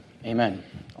Amen.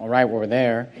 All right, we're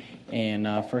there in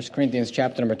 1 Corinthians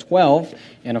chapter number 12.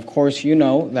 And of course, you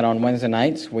know that on Wednesday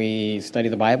nights we study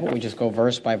the Bible. We just go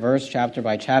verse by verse, chapter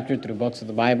by chapter through books of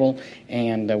the Bible.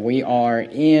 And we are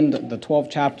in the 12th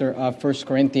chapter of 1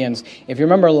 Corinthians. If you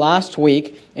remember last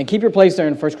week, and keep your place there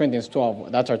in 1 Corinthians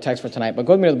 12. That's our text for tonight. But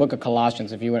go with me to the book of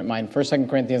Colossians, if you wouldn't mind. 1st, 2nd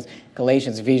Corinthians,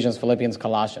 Galatians, Ephesians, Philippians,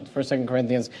 Colossians. 1st, 2nd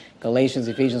Corinthians, Galatians,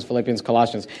 Ephesians, Philippians,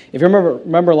 Colossians. If you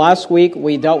remember last week,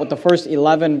 we dealt with the first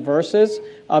 11 verses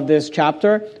of this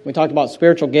chapter. We talked about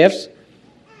spiritual gifts.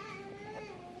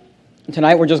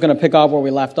 Tonight we're just going to pick up where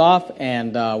we left off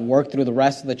and work through the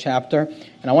rest of the chapter.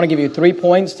 And I want to give you 3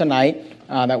 points tonight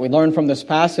that we learned from this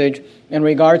passage in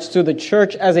regards to the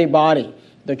church as a body.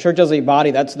 The church as a body,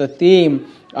 that's the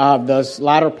theme of this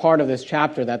latter part of this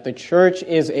chapter, that the church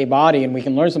is a body, and we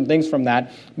can learn some things from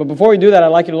that. But before we do that, I'd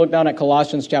like you to look down at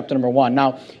Colossians chapter number 1.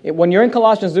 Now, when you're in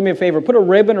Colossians, do me a favor, put a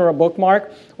ribbon or a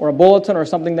bookmark or a bulletin or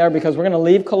something there, because we're going to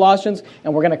leave Colossians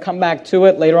and we're going to come back to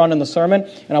it later on in the sermon.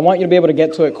 And I want you to be able to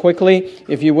get to it quickly,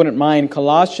 if you wouldn't mind.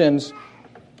 Colossians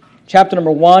chapter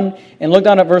number 1, and look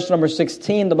down at verse number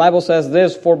 16. The Bible says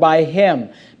this, "For by Him."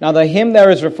 Now the Him there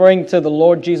is referring to the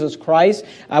Lord Jesus Christ.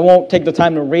 I won't take the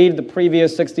time to read the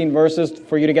previous 16 verses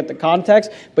for you to get the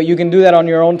context, but you can do that on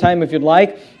your own time if you'd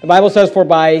like. The Bible says, "For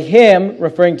by Him,"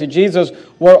 referring to Jesus,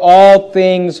 "were all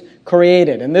things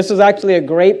created." And this is actually a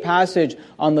great passage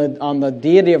on the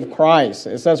deity of Christ.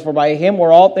 It says, "For by Him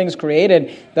were all things created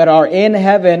that are in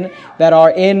heaven, that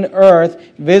are in earth,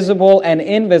 visible and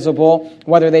invisible,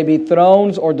 whether they be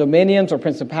thrones or dominions or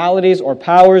principalities or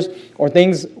powers or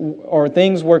things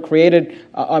were created,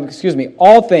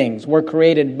 all things were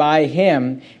created by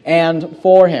Him and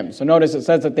for Him." So notice it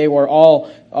says that they were all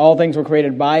things were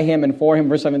created by Him and for Him.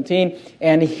 Verse 17,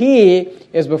 "And He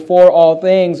is before all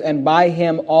things, and by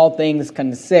Him all things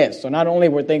consist." So not only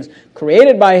were things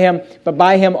created by Him, but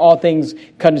by Him all things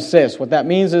consist. What that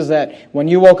means is that when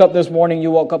you woke up this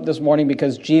morning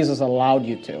because Jesus allowed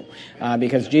you to,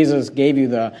 because Jesus gave you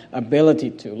the ability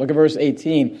to. Look at verse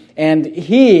 18. "And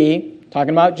He,"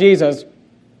 talking about Jesus,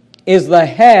 "is the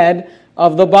head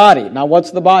of the body." Now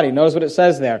what's the body? Notice what it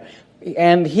says there.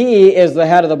 "And He is the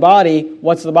head of the body."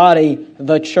 What's the body?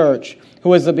 The church.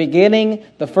 "Who is the beginning,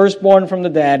 the firstborn from the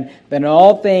dead, that in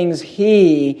all things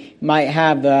He might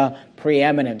have the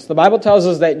preeminence." The Bible tells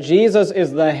us that Jesus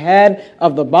is the head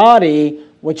of the body,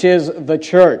 which is the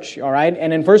church, all right?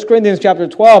 And in 1 Corinthians chapter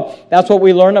 12, that's what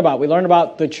we learn about. We learn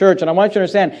about the church. And I want you to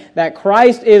understand that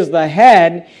Christ is the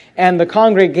head and the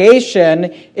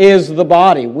congregation is the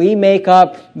body. We make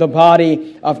up the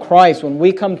body of Christ. When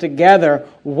we come together,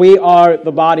 we are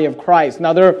the body of Christ.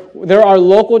 Now, there are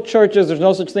local churches. There's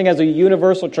no such thing as a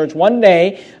universal church. One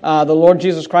day, the Lord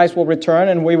Jesus Christ will return,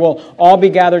 and we will all be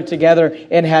gathered together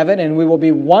in heaven, and we will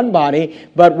be one body.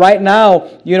 But right now,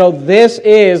 this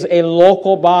is a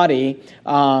local body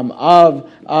of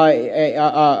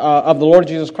the Lord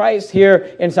Jesus Christ here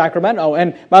in Sacramento.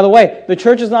 And by the way, the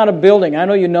church is not a building. I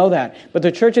know you know that. But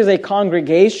the church is a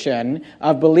congregation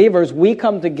of believers. We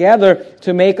come together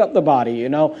to make up the body. We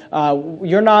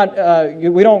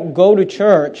don't go to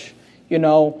church.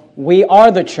 We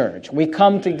are the church. We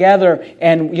come together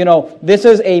and, this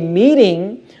is a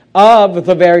meeting of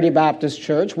the Verity Baptist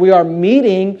Church. We are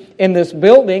meeting in this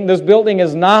building. This building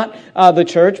is not the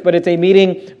church, but it's a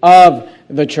meeting of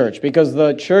the church, because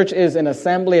the church is an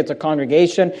assembly, it's a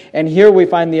congregation, and here we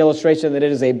find the illustration that it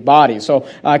is a body. So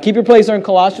keep your place there in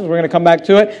Colossians. We're going to come back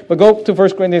to it, but go to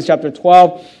 1 Corinthians chapter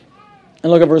 12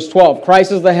 and look at verse 12.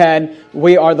 "Christ is the head,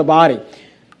 we are the body."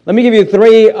 Let me give you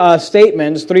 3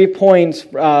 statements, 3 points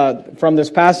from this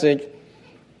passage.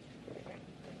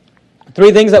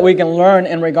 3 things that we can learn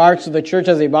in regards to the church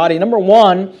as a body. Number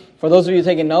 1, for those of you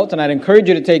taking notes, and I'd encourage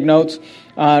you to take notes,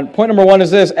 point number 1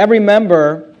 is this: every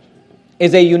member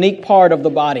is a unique part of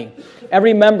the body.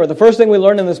 Every member, the first thing we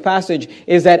learn in this passage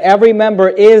is that every member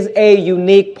is a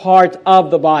unique part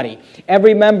of the body.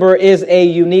 Every member is a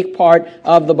unique part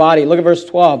of the body. Look at verse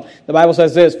 12. The Bible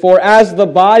says this: "For as the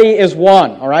body is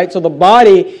one," all right? So the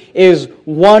body is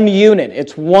one unit.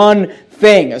 It's one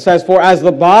thing. It says, "For as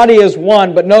the body is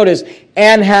one," but notice,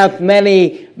 "and hath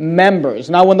many members."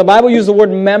 Now, when the Bible uses the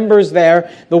word members there,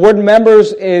 the word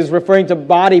members is referring to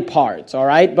body parts, all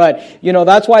right? But,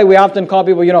 that's why we often call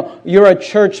people, you're a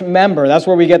church member. That's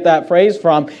where we get that phrase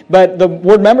from. But the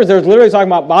word members there is literally talking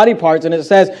about body parts, and it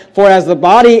says, "For as the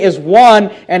body is one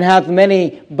and hath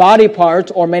many body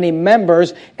parts," or many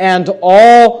members, "and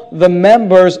all the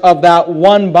members of that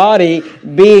one body,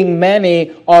 being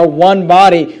many, are one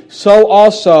body, so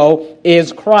also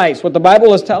is Christ." What the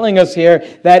Bible is telling us here,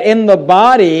 that in the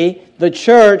body, the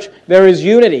church, there is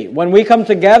unity. When we come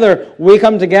together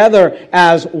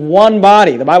as one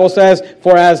body. The Bible says,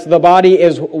 for as the body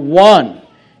is one.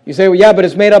 You say, well, yeah, but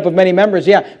it's made up of many members.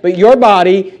 Yeah, but your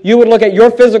body, you would look at your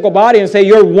physical body and say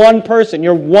you're one person,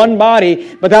 you're one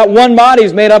body, but that one body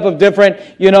is made up of different,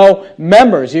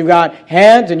 members. You've got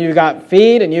hands, and you've got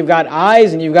feet, and you've got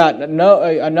eyes, and you've got a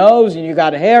nose, and you've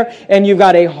got hair, and you've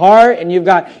got a heart, and you've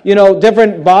got,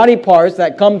 different body parts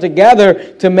that come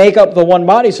together to make up the one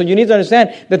body. So you need to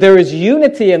understand that there is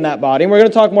unity in that body, and we're going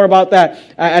to talk more about that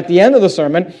at the end of the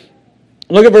sermon.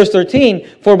 Look at verse 13.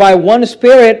 For by one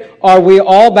Spirit are we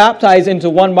all baptized into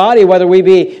one body, whether we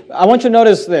be... I want you to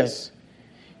notice this.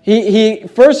 He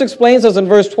first explains us in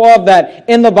verse 12 that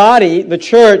in the body, the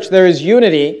church, there is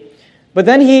unity. But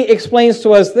then he explains to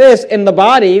us this, in the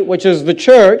body, which is the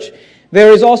church,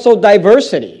 there is also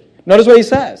diversity. Notice what he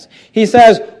says. He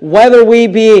says, whether we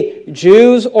be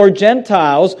Jews or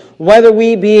Gentiles, whether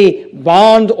we be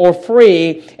bond or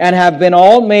free, and have been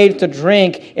all made to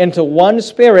drink into one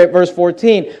Spirit, verse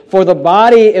 14, for the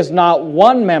body is not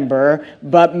one member,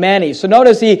 but many. So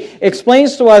notice he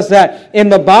explains to us that in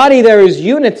the body there is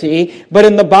unity, but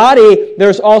in the body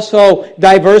there's also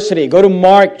diversity. Go to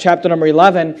Mark chapter number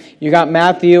 11. You got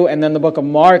Matthew and then the book of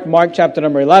Mark, Mark chapter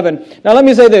number 11. Now let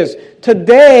me say this.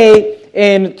 Today,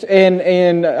 in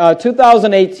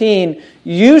 2018,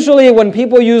 usually when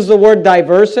people use the word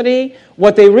diversity,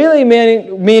 what they really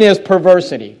mean is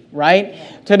perversity, right?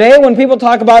 Today when people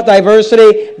talk about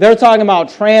diversity, they're talking about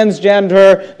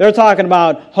transgender, they're talking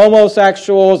about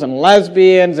homosexuals and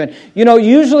lesbians, and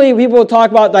usually people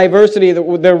talk about diversity,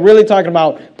 they're really talking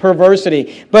about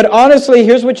perversity. But honestly,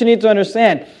 here's what you need to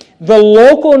understand. The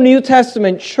local New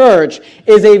Testament church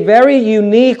is a very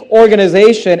unique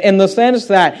organization in the sense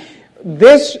that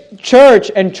this church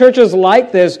and churches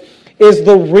like this is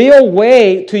the real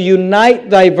way to unite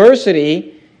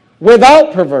diversity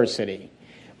without perversity.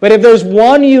 But if there's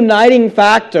one uniting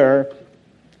factor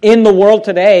in the world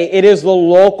today, it is the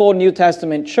local New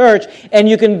Testament church, and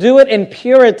you can do it in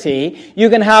purity. You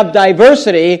can have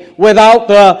diversity without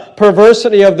the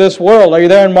perversity of this world. Are you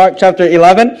there in Mark chapter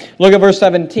 11? Look at verse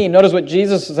 17. Notice what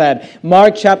Jesus said.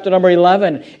 Mark chapter number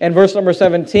 11 and verse number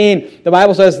 17. The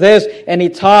Bible says this, and he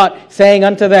taught, saying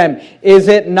unto them, is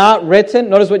it not written?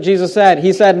 Notice what Jesus said.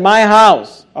 He said, my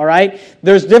house. All right?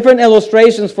 There's different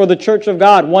illustrations for the church of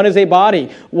God. One is a body.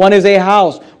 One is a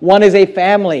house. One is a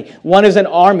family. One is an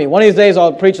army. One of these days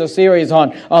I'll preach a series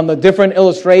on the different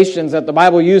illustrations that the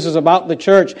Bible uses about the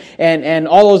church. And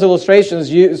all those illustrations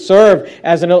serve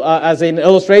as an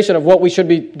illustration of what we should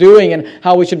be doing and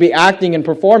how we should be acting and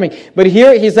performing. But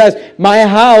here he says, my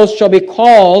house shall be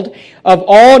called of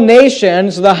all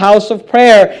nations the house of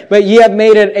prayer, but ye have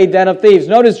made it a den of thieves.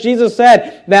 Notice Jesus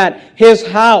said that his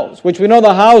house, which we know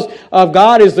the house of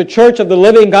God is the church of the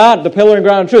living God, the pillar and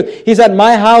ground of truth. He said,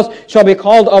 my house shall be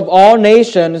called of all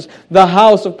nations the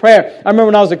house of prayer. I remember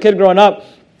when I was a kid growing up,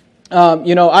 I don't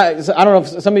know if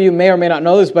some of you may or may not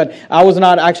know this, but I was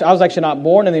actually not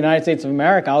born in the United States of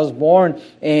America. I was born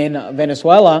in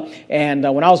Venezuela, and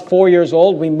when I was 4 years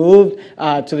old, we moved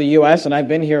to the U.S., and I've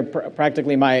been here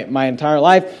practically my entire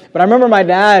life. But I remember my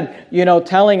dad,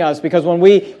 telling us, because when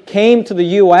we came to the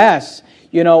U.S.,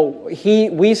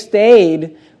 we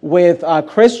stayed with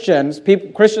Christians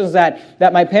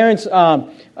that my parents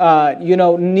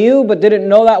knew but didn't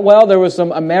know that well. There was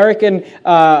some American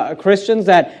Christians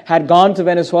that had gone to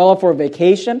Venezuela for a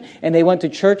vacation, and they went to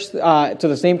church, to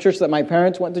the same church that my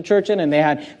parents went to church in, and they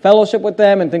had fellowship with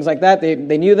them and things like that. They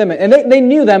knew them, and they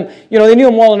knew them. They knew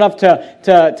them well enough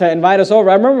to invite us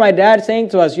over. I remember my dad saying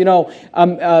to us,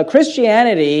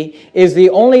 Christianity is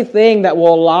the only thing that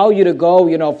will allow you to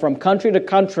go, from country to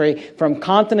country, from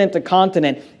continent to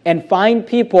continent, and find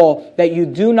people that you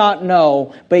do not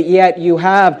know, but yet you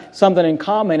have something in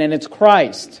common, and it's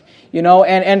Christ.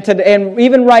 And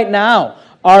even right now,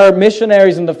 our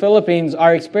missionaries in the Philippines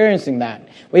are experiencing that.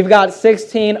 We've got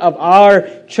 16 of our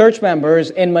church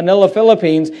members in Manila,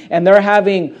 Philippines, and they're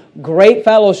having great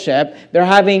fellowship. They're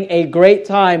having a great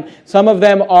time. Some of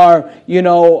them are,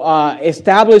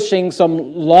 establishing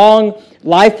some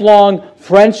lifelong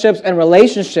friendships and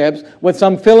relationships with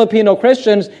some Filipino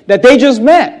Christians that they just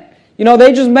met.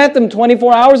 They just met them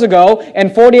 24 hours ago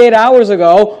and 48 hours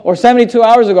ago or 72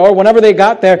 hours ago or whenever they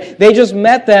got there. They just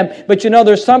met them. But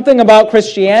there's something about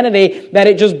Christianity that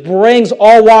it just brings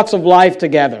all walks of life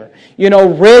together.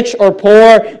 Rich or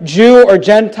poor, Jew or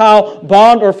Gentile,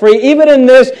 bond or free. Even in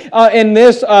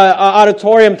this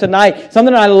auditorium tonight,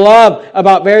 something I love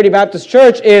about Verity Baptist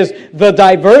Church is the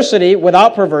diversity,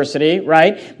 without perversity,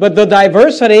 right? But the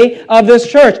diversity of this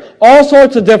church. All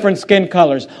sorts of different skin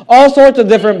colors, all sorts of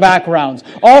different backgrounds. backgrounds,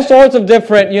 all sorts of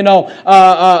different,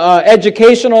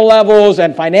 educational levels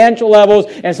and financial levels,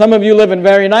 and some of you live in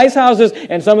very nice houses,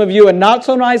 and some of you in not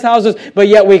so nice houses, but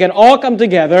yet we can all come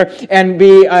together and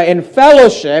be in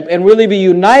fellowship and really be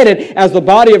united as the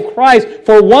body of Christ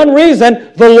for one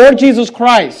reason, the Lord Jesus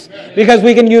Christ. Because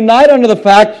we can unite under the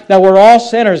fact that we're all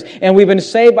sinners, and we've been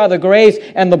saved by the grace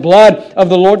and the blood of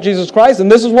the Lord Jesus Christ.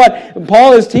 And this is what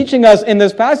Paul is teaching us in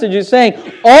this passage. He's saying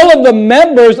all of the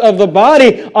members of the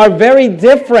body are very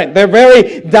different. They're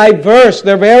very diverse.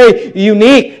 They're very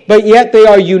unique, but yet they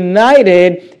are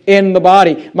united in the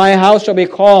body. My house shall be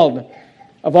called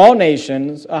of all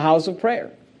nations a house of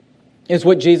prayer, is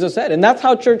what Jesus said. And that's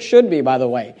how church should be, by the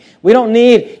way. We don't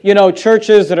need,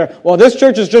 churches that are, well, this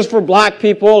church is just for black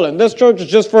people, and this church is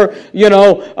just for,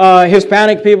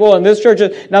 Hispanic people, and this church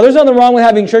is... Now, there's nothing wrong with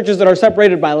having churches that are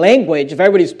separated by language, if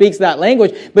everybody speaks that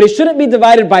language, but it shouldn't be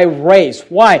divided by race.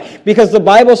 Why? Because the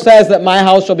Bible says that my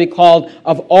house shall be called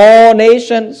of all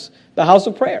nations the house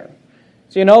of prayer.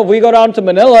 So, if we go down to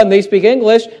Manila and they speak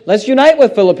English, let's unite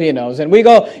with Filipinos. And we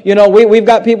go, we've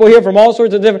got people here from all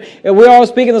sorts of different... We're all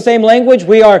speaking the same language.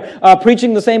 We are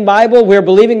preaching the same Bible. We're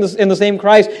believing in the same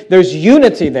Christ. There's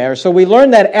unity there. So we learn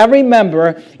that every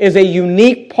member is a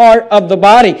unique part of the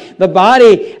body. The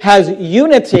body has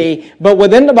unity, but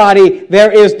within the body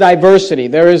there is diversity.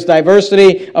 There is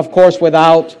diversity, of course,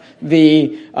 without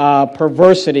the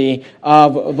perversity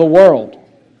of the world.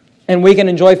 And we can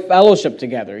enjoy fellowship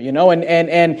together,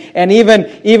 and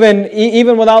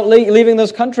even without leaving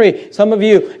this country. Some of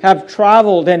you have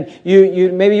traveled, and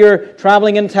maybe you're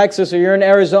traveling in Texas, or you're in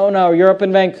Arizona, or you're up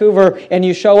in Vancouver, and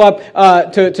you show up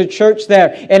to church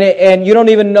there, and you don't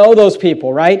even know those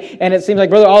people, right? And it seems like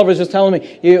Brother Oliver was just telling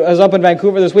me, he was up in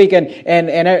Vancouver this week, and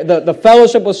the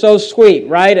fellowship was so sweet,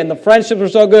 right? And the friendships were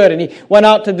so good, and he went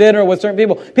out to dinner with certain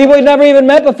people he'd never even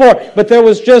met before, but there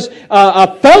was just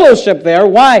a fellowship there.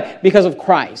 Why? Because of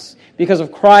Christ. Because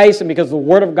of Christ and because of the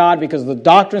Word of God, because of the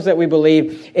doctrines that we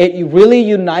believe, it really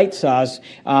unites us,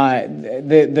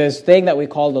 this thing that we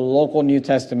call the local New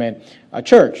Testament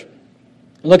church.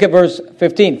 Look at verse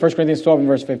 15, 1 Corinthians 12 and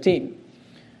verse 15.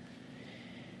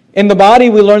 In the body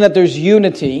we learn that there's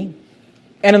unity,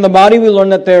 and in the body we learn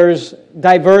that there's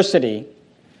diversity.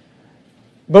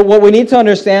 But what we need to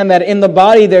understand that in the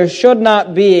body there should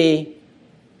not be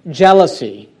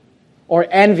jealousy or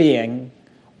envying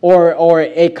or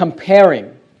a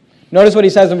comparing. Notice what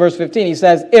he says in verse 15. He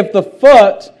says, if the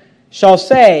foot shall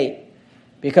say,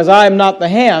 because I am not the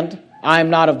hand, I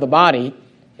am not of the body,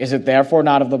 is it therefore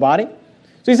not of the body?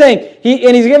 So he's saying,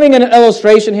 he's giving an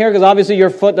illustration here, because obviously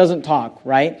your foot doesn't talk,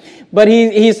 right? But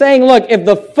he's saying, look, if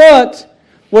the foot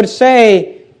would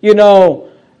say,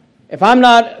 if I'm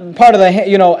not part of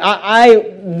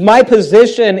the, my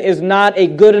position is not a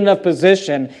good enough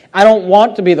position. I don't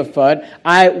want to be the foot.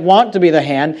 I want to be the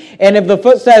hand. And if the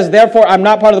foot says, therefore, I'm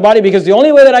not part of the body, because the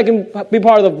only way that I can be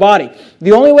part of the body,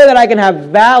 the only way that I can have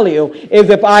value is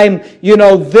if I'm,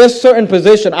 this certain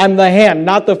position. I'm the hand,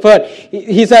 not the foot.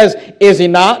 He says, is he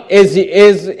not? Is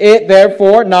it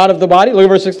therefore not of the body? Look at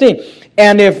verse 16.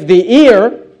 And if the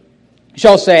ear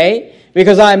shall say,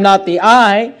 because I am not the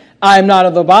eye, I am not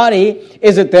of the body,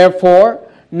 is it therefore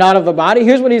not of the body?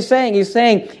 Here's what he's saying. He's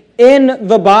saying, in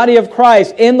the body of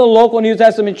Christ, in the local New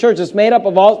Testament church, it's made up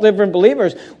of all different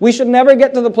believers, we should never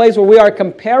get to the place where we are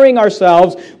comparing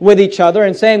ourselves with each other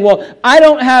and saying, well, I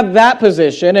don't have that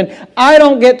position, and I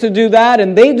don't get to do that,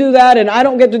 and they do that, and I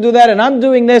don't get to do that, and I'm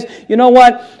doing this. You know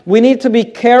what? We need to be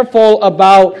careful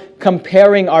about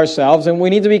comparing ourselves, and we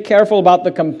need to be careful about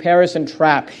the comparison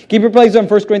trap. Keep your place on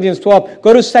 1 Corinthians 12.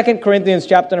 Go to 2 Corinthians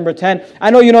chapter number 10.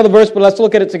 I know you know the verse, but let's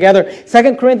look at it together.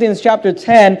 2 Corinthians chapter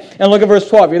 10, and look at verse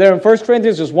 12. You're there in 1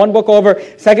 Corinthians, just one book over.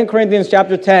 2 Corinthians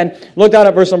chapter 10. Look down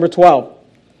at verse number 12.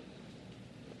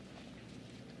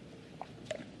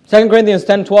 2 Corinthians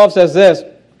 10:12 says this,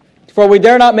 for we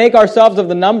dare not make ourselves of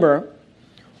the number,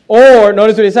 or,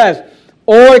 notice what he says,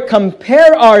 or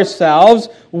compare ourselves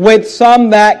with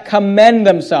some that commend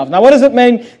themselves. Now, what does it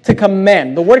mean to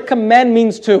commend? The word commend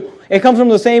means to, it comes from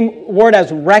the same word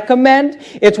as recommend.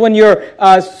 It's when you're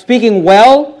speaking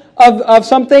well of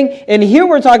something. And here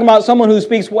we're talking about someone who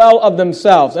speaks well of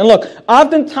themselves. And look,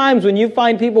 oftentimes when you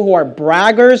find people who are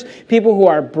braggers, people who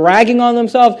are bragging on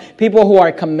themselves, people who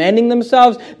are commending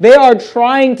themselves, they are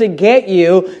trying to get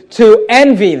you to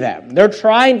envy them. They're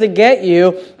trying to get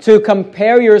you to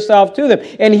compare yourself to them.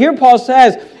 And here Paul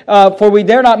says, for we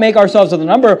dare not make ourselves of the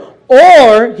number,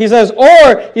 or, he said,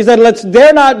 let's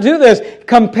dare not do this.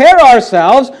 compare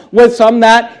ourselves with some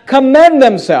that commend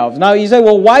themselves. Now you say,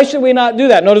 well, why should we not do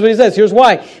that? Notice what he says. Here's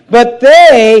why. But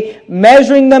they,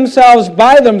 measuring themselves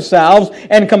by themselves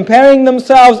and comparing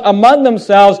themselves among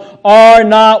themselves, are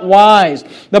not wise.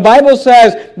 The Bible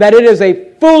says that it is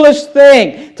a foolish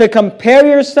thing to compare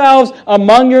yourselves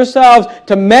among yourselves,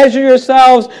 to measure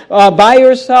yourselves by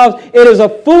yourselves. It is a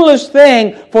foolish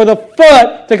thing for the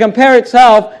foot to compare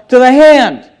itself to the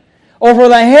hand, or for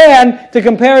the hand to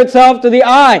compare itself to the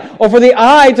eye, or for the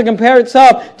eye to compare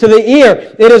itself to the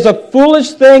ear. It is a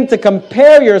foolish thing to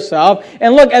compare yourself.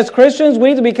 And look, as Christians, we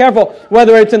need to be careful,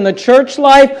 whether it's in the church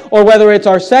life or whether it's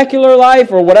our secular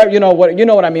life or whatever. You know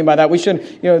what I mean by that. We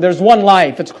should, there's one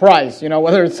life, it's Christ,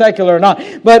 whether it's secular or not.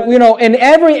 But, in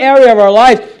every area of our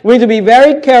life, we need to be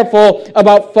very careful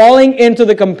about falling into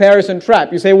the comparison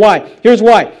trap. You say, why? Here's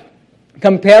why.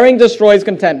 Comparing destroys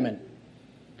contentment.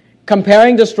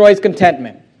 Comparing destroys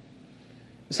contentment.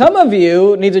 Some of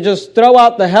you need to just throw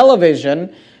out the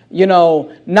television,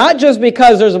 not just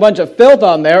because there's a bunch of filth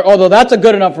on there, although that's a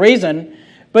good enough reason,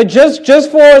 but just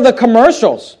for the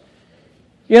commercials.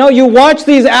 You watch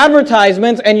these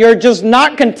advertisements and you're just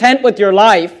not content with your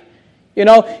life.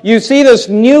 You see this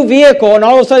new vehicle and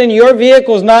all of a sudden your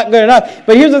vehicle is not good enough.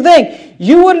 But here's the thing.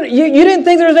 You didn't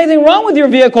think there was anything wrong with your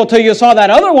vehicle till you saw that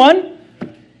other one.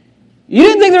 You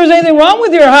didn't think there was anything wrong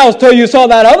with your house till you saw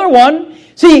that other one.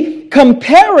 See,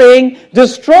 comparing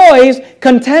destroys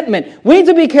contentment. We need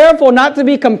to be careful not to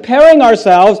be comparing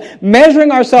ourselves, measuring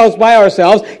ourselves by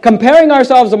ourselves, comparing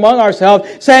ourselves among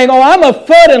ourselves, saying, oh, I'm a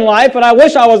foot in life and I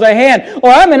wish I was a hand, or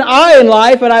I'm an eye in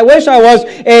life and I wish I was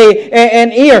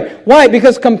an ear. Why?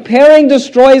 Because comparing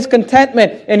destroys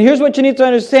contentment. And here's what you need to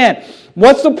understand.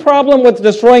 What's the problem with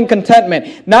destroying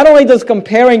contentment? Not only does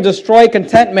comparing destroy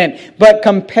contentment, but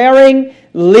comparing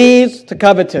leads to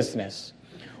covetousness.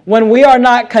 When we are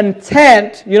not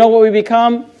content, you know what we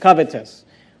become? Covetous.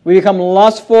 We become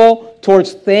lustful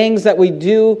towards things that we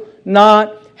do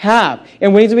not have.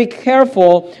 And we need to be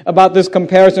careful about this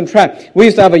comparison trap. We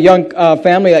used to have a young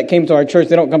family that came to our church.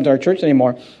 They don't come to our church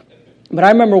anymore. But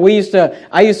I remember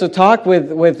I used to talk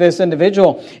with this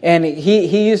individual, and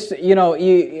he used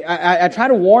to, I try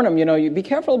to warn him, you be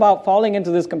careful about falling into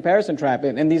this comparison trap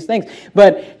and these things.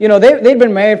 But, they'd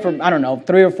been married for,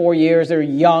 3 or 4 years. They're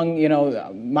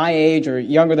young, my age or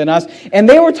younger than us. And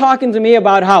they were talking to me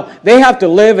about how they have to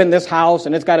live in this house,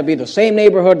 and it's got to be the same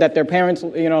neighborhood that their parents,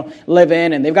 live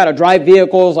in, and they've got to drive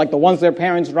vehicles like the ones their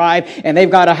parents drive, and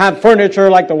they've got to have furniture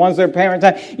like the ones their parents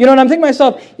have. And I'm thinking to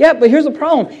myself, yeah, but here's the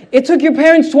problem. It took your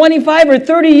parents 25 or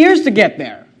 30 years to get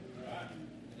there.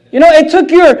 It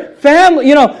took your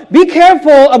family, be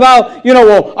careful about,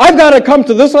 well, I've got to come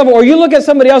to this level. Or you look at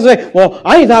somebody else and say, well,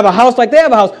 I need to have a house like they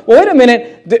have a house. Well, wait a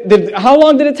minute. How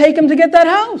long did it take them to get that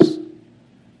house?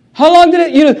 How long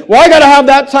did it, well, I got to have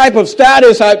that type of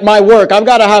status at my work. I've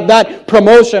got to have that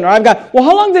promotion. Well,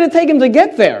 how long did it take them to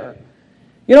get there?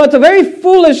 It's a very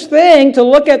foolish thing to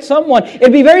look at someone.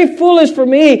 It'd be very foolish for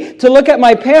me to look at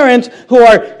my parents who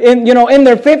are in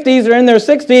their 50s or in their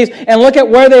 60s and look at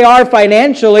where they are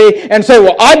financially and say,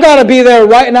 well, I've got to be there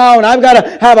right now and I've got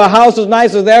to have a house as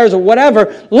nice as theirs or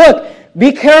whatever. Look,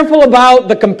 be careful about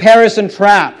the comparison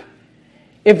trap.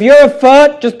 If you're a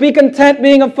foot, just be content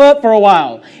being a foot for a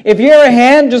while. If you're a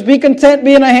hand, just be content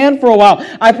being a hand for a while.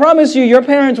 I promise you, your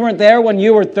parents weren't there when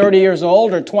you were 30 years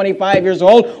old or 25 years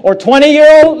old or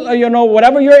 20-year-old,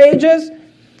 whatever your age is.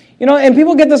 And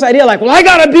people get this idea like, well, I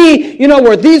got to be,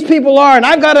 where these people are and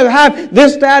I've got to have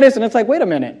this status. And it's like, wait a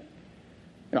minute.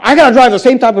 I got to drive the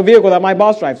same type of vehicle that my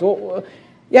boss drives. Well,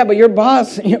 yeah, but your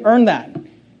boss, he earned that.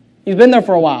 He's been there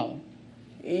for a while.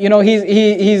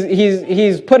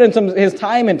 He's put in his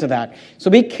time into that.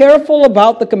 So be careful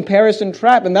about the comparison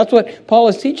trap. And that's what Paul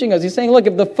is teaching us. He's saying, look,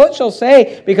 if the foot shall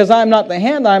say, because I am not the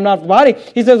hand, I am not the body.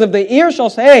 He says, if the ear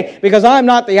shall say, because I am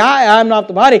not the eye, I am not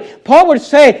the body. Paul would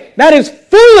say, that is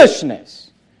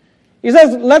foolishness. He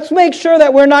says, let's make sure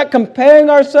that we're not comparing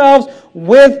ourselves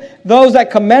with those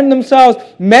that commend themselves,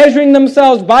 measuring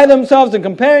themselves by themselves, and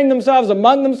comparing themselves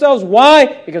among themselves.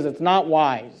 Why? Because it's not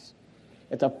wise.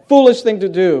 It's a foolish thing to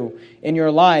do in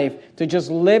your life, to just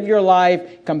live your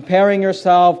life comparing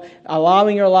yourself,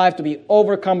 allowing your life to be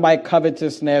overcome by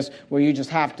covetousness, where you just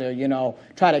have to,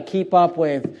 try to keep up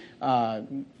with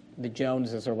the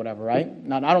Joneses or whatever, right?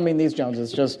 Now, I don't mean these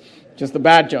Joneses, just the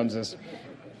bad Joneses.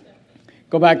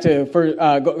 Go back to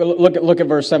look at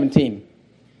verse 17.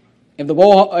 If the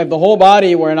whole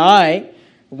body were an eye,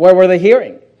 where were the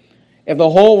hearing? If the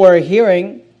whole were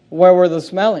hearing, where were the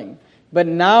smelling? But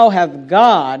now hath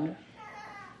God,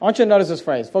 I want you to notice this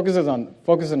phrase, focusing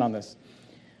on this.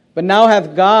 But now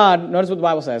hath God, notice what the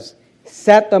Bible says,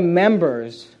 set the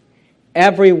members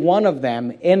every one of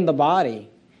them in the body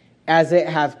as it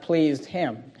hath pleased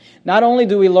him. Not only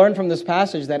do we learn from this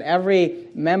passage that every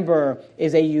member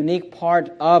is a unique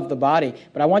part of the body,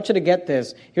 but I want you to get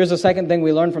this. Here's the second thing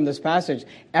we learn from this passage.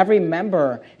 Every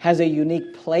member has a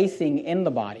unique placing in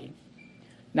the body.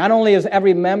 Not only is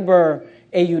every member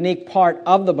a unique part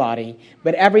of the body,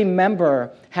 but every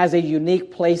member has a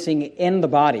unique placing in the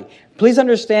body. Please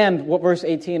understand what verse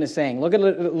 18 is saying. Look at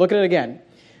it again.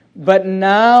 But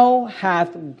now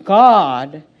hath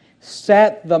God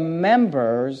set the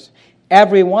members,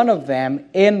 every one of them,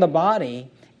 in the body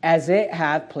as it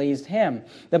hath pleased him.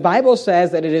 The Bible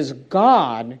says that it is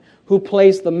God who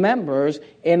placed the members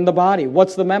in the body.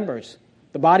 What's the members?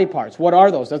 The body parts. What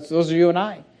are those? Those are you and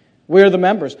I. We're the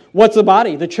members. What's the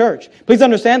body? The church. Please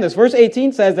understand this. Verse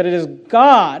 18 says that it is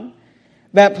God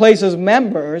that places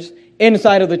members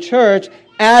inside of the church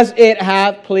as it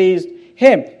hath pleased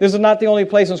him. This is not the only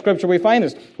place in Scripture we find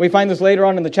this. We find this later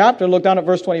on in the chapter. Look down at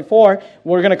verse 24.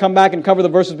 We're going to come back and cover the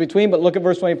verses between, but look at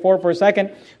verse 24 for a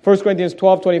second. 1 Corinthians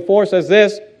 12:24 says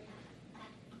this,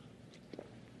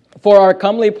 for our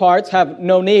comely parts have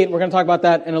no need. We're going to talk about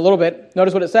that in a little bit.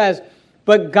 Notice what it says.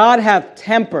 But God hath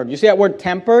tempered. You see that word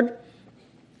tempered?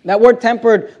 That word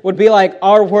tempered would be like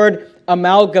our word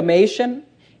amalgamation.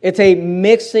 It's a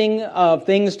mixing of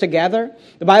things together.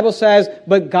 The Bible says,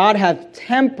 but God hath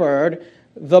tempered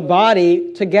the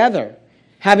body together,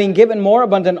 having given more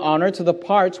abundant honor to the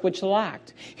parts which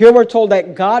lacked. Here we're told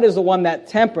that God is the one that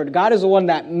tempered. God is the one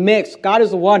that mixed. God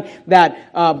is the one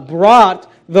that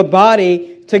brought the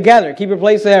body together. Keep your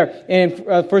place there in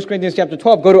 1 Corinthians chapter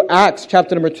 12. Go to Acts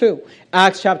chapter number 2.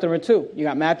 Acts chapter number 2. You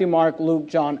got Matthew, Mark, Luke,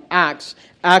 John, Acts.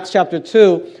 Acts chapter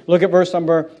 2, look at verse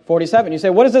number 47. You say,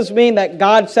 what does this mean that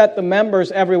God set the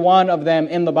members, every one of them,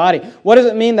 in the body? What does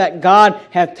it mean that God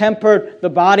hath tempered the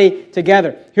body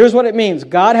together? Here's what it means.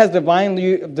 God has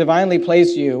divinely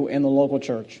placed you in the local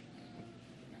church.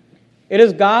 It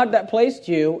is God that placed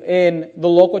you in the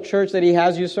local church that he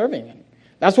has you serving in.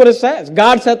 That's what it says.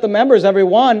 God set the members, every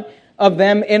one of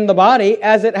them, in the body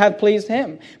as it hath pleased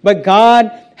him. But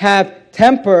God hath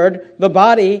tempered the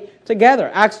body together.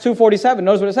 Acts 2:47,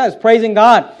 notice what it says. Praising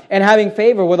God and having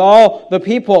favor with all the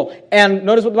people. And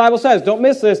notice what the Bible says. Don't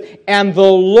miss this. And the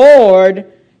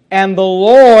Lord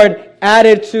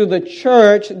added to the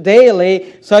church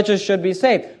daily such as should be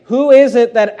saved. Who is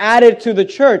it that added to the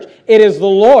church? It is the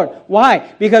Lord.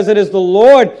 Why? Because it is the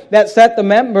Lord that set the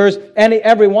members, and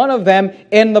every one of them,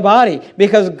 in the body.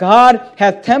 Because God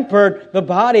hath tempered the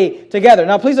body together.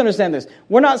 Now please understand this.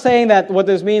 We're not saying that what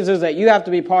this means is that you have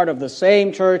to be part of the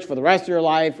same church for the rest of your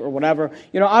life or whatever.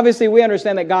 You know, obviously we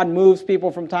understand that God moves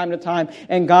people from time to time,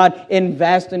 and God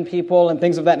invests in people and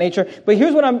things of that nature. But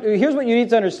here's what you need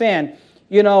to understand.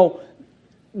 You know,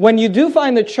 when you do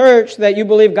find the church that you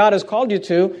believe God has called you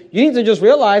to, you need to just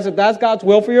realize that that's God's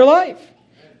will for your life.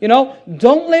 You know,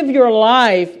 don't live your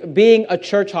life being a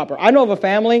church hopper. I know of a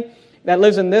family that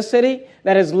lives in this city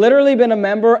that has literally been a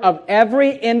member of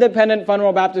every independent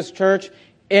Fundamental Baptist church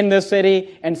in this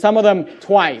city, and some of them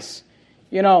twice.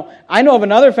 You know, I know of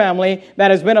another family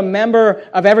that has been a member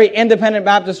of every independent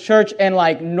Baptist church in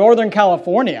like Northern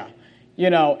California. You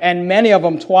know, and many of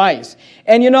them twice.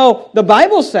 And you know, the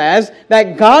Bible says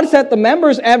that God set the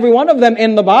members, every one of them,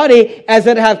 in the body as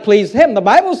it hath pleased him. The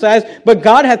Bible says, but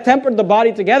God hath tempered the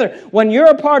body together. When you're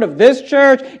a part of this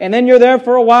church, and then you're there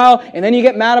for a while, and then you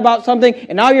get mad about something,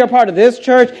 and now you're a part of this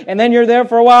church, and then you're there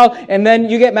for a while, and then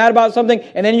you get mad about something,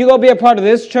 and then you go be a part of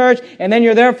this church, and then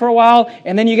you're there for a while,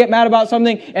 and then you get mad about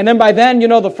something, and then by then, you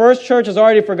know, the first church is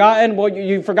already forgotten. Well,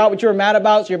 you forgot what you were mad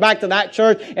about, so you're back to that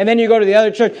church, and then you go to the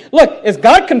other church. Look, is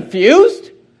God confused?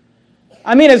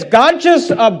 I mean, is God just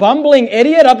a bumbling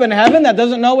idiot up in heaven that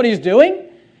doesn't know what he's doing?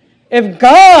 If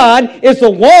God is the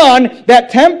one that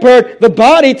tempered the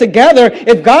body together,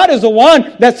 if God is the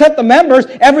one that set the members,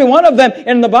 every one of them,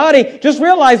 in the body, just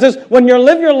realize this, when you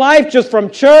live your life just from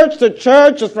church to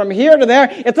church, just from here to there,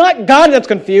 it's not God that's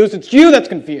confused, it's you that's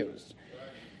confused.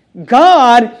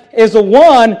 God is the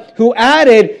one who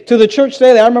added to the church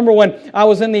daily. I remember when I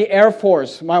was in the Air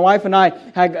Force, my wife and I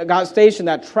had got stationed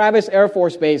at Travis Air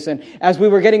Force Base, and as we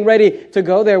were getting ready to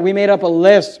go there, we made up a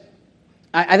list.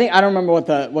 I don't remember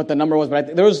what the number was,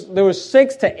 but there was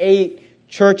 6 to 8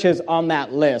 churches on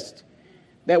that list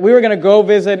that we were going to go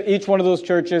visit each one of those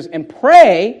churches and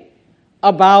pray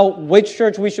about which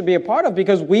church we should be a part of,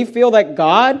 because we feel that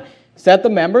God Set the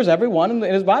members, everyone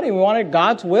in his body. We wanted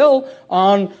God's will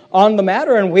on the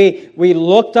matter. And we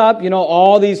looked up,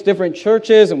 all these different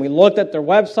churches, and we looked at their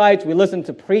websites. We listened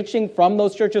to preaching from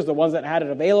those churches, the ones that had it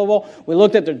available. We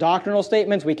looked at their doctrinal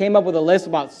statements. We came up with a list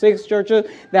of about 6 churches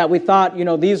that we thought,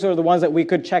 these are the ones that we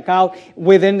could check out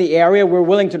within the area. We're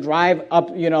willing to drive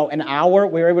up, an hour.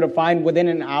 We were able to find within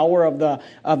an hour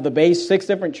of the base 6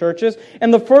 different churches.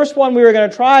 And the first one we were going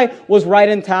to try was right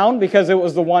in town because it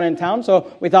was the one in town.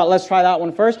 So we thought, let's try that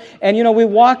one first. And we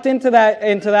walked into that.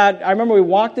 I remember we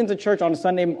walked into church on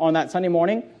that Sunday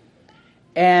morning,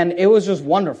 and it was just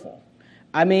wonderful.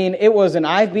 I mean, it was an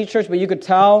IFB church, but you could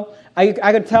tell, I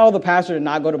could tell the pastor did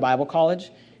not go to Bible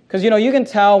college. Because, you can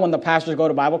tell when the pastors go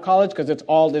to Bible college because it's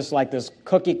all this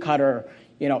cookie cutter,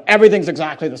 everything's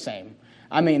exactly the same.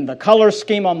 I mean, the color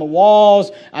scheme on the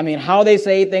walls. I mean, how they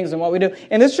say things and what we do.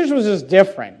 And this church was just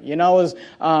different. It was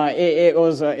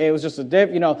just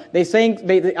a they sang.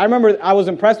 I remember I was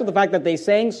impressed with the fact that they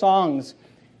sang songs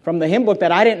from the hymn book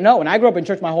that I didn't know. And I grew up in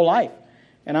church my whole life.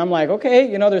 And I'm like,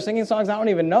 okay, they're singing songs I don't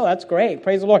even know. That's great.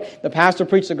 Praise the Lord. The pastor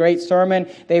preached a great sermon.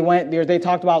 They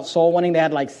talked about soul winning. They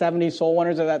had 70 soul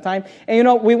winners at that time.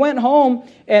 And, we went home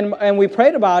and we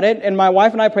prayed about it. And my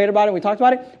wife and I prayed about it. We talked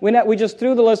about it. We just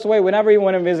threw the list away. We never even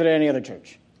went and visited any other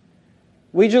church.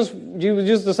 You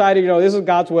just decided, this is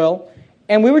God's will.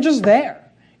 And we were just there.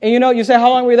 And, you say,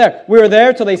 how long were we there? We were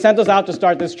there till they sent us out to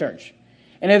start this church.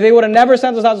 And if they would have never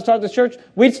sent us out to start this church,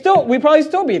 we'd probably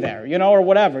still be there, or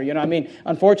whatever.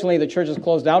 Unfortunately, the church is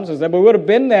closed down since then, but we would have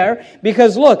been there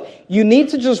because, look, you need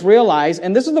to just realize,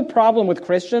 and this is the problem with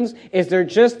Christians, is they're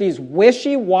just these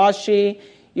wishy-washy,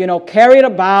 carried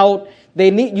about.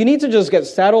 You need to just get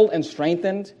settled and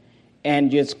strengthened and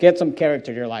just get some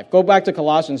character in your life. Go back to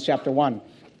Colossians chapter 1.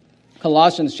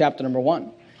 Colossians chapter number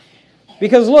 1.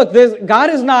 Because look,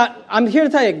 I'm here to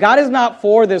tell you, God is not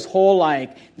for this whole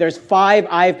there's 5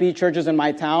 IFB churches in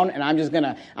my town, and I'm just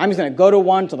gonna go to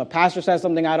one till the pastor says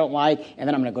something I don't like, and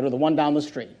then I'm gonna go to the one down the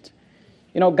street.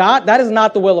 God, that is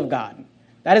not the will of God.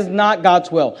 That is not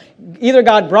God's will. Either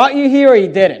God brought you here or He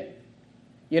didn't.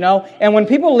 And when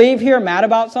people leave here mad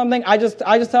about something, I just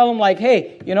tell them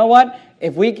hey, you know what?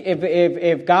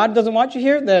 If God doesn't want you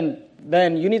here,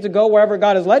 then you need to go wherever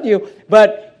God has led you.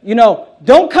 But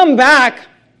don't come back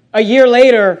a year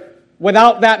later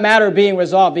without that matter being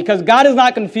resolved, because God is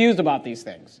not confused about these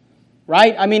things,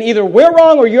 right? I mean, either we're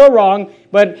wrong or you're wrong,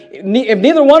 but if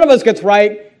neither one of us gets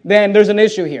right, then there's an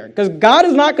issue here. Because God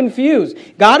is not confused.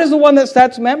 God is the one that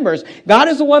sets members. God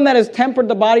is the one that has tempered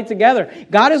the body together.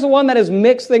 God is the one that has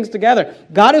mixed things together.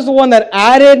 God is the one that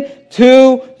added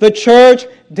to the church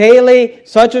daily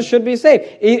such as should be saved.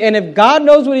 And if God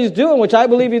knows what He's doing, which I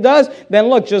believe He does, then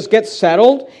look, just get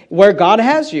settled where God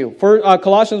has you. For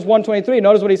Colossians 1:23,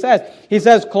 notice what he says. He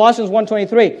says, Colossians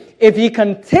 1:23, if ye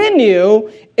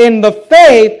continue in the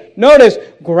faith, notice,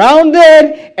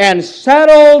 grounded and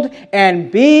settled, and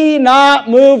be not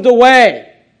moved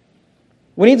away.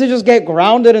 We need to just get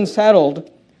grounded and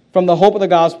settled from the hope of the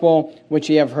gospel which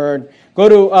ye have heard. Go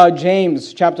to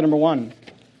James chapter number 1.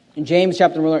 In James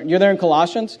chapter number 1. You're there in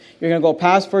Colossians. You're going to go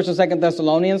past 1st and 2nd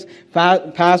Thessalonians,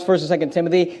 past 1st and 2nd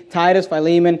Timothy, Titus,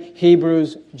 Philemon,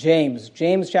 Hebrews, James.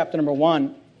 James chapter number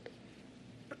 1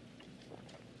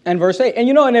 and verse 8.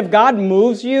 And if God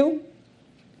moves you,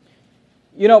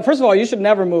 first of all, you should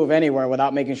never move anywhere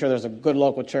without making sure there's a good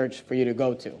local church for you to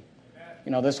go to.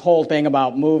 This whole thing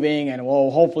about moving and,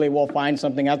 hopefully we'll find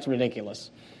something, that's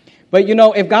ridiculous. But,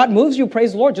 if God moves you,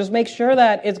 praise the Lord, just make sure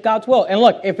that it's God's will. And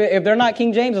look, if they're not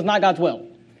King James, it's not God's will.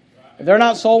 If they're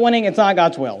not soul winning, it's not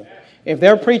God's will. If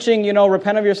they're preaching,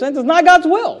 repent of your sins, it's not God's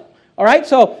will. All right?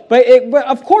 So, but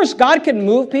of course, God can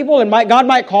move people, and God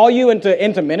might call you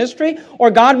into ministry,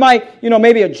 or God might,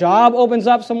 maybe a job opens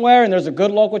up somewhere and there's a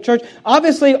good local church.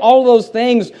 Obviously, all those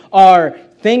things are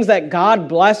things that God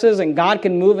blesses and God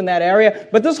can move in that area.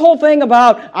 But this whole thing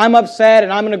about I'm upset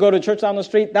and I'm going to go to church down the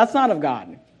street, that's not of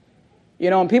God.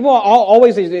 And people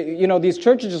always, these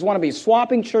churches just want to be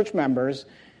swapping church members,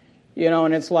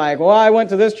 and it's I went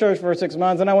to this church for 6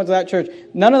 months and I went to that church.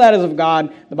 None of that is of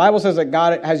God. The Bible says that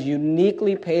God has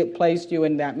uniquely placed you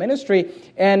in that ministry.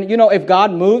 And, if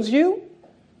God moves you,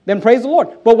 then praise the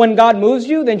Lord. But when God moves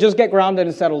you, then just get grounded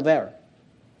and settled there.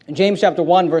 In James chapter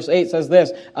 1, verse 8 says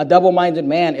this, a double-minded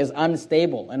man is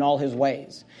unstable in all his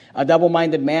ways. A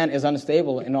double-minded man is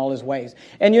unstable in all his ways.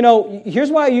 And,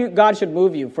 here's why God should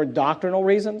move you, for doctrinal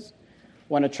reasons.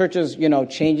 When a church is,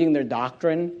 changing their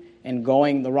doctrine and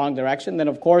going the wrong direction, then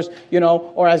of course,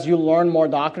 or as you learn more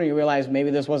doctrine, you realize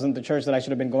maybe this wasn't the church that I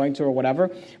should have been going to or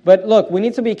whatever. But look, we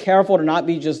need to be careful to not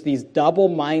be just these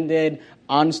double-minded,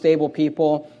 unstable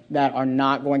people. that are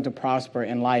not going to prosper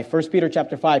in life. 1 Peter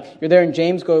chapter 5. You're there in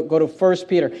James, go to 1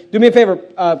 Peter. Do me a favor,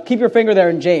 keep your finger there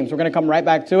in James. We're going to come right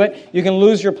back to it. You can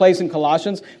lose your place in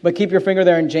Colossians, but keep your finger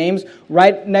there in James.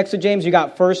 Right next to James, you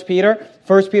got 1 Peter.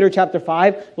 1 Peter chapter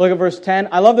 5. Look at verse 10.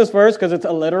 I love this verse because it's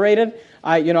alliterated.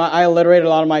 I alliterate a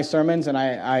lot of my sermons, and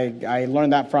I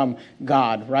learned that from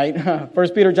God, right? 1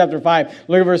 Peter chapter 5,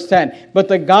 look at verse 10. But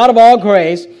the God of all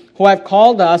grace, who hath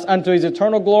called us unto his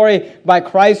eternal glory by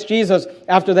Christ Jesus,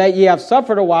 after that ye have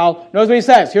suffered a while. Notice what he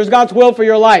says. Here's God's will for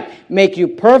your life. Make you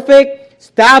perfect,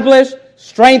 establish,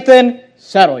 strengthen,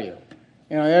 settle you.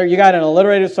 There you got an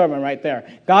alliterated sermon right there.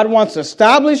 God wants to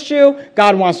establish you,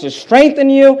 God wants to strengthen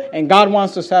you, and God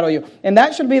wants to settle you. And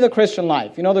that should be the Christian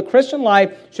life. The Christian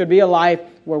life should be a life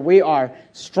where we are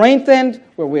strengthened,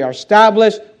 where we are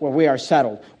established, where we are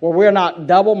settled, where we are not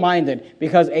double-minded,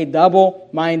 because a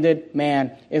double-minded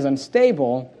man is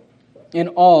unstable in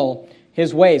all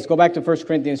his ways. Go back to 1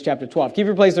 Corinthians chapter 12. Keep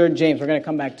your place there in James. We're going to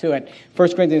come back to it.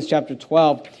 1 Corinthians chapter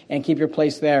 12, and keep your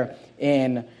place there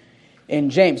in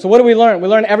James. So what do we learn? We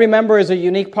learn every member is a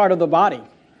unique part of the body.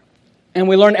 And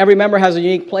we learn every member has a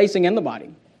unique placing in the body.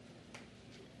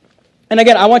 And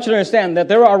again, I want you to understand that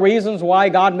there are reasons why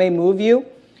God may move you,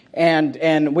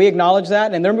 and we acknowledge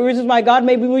that. And there are reasons why God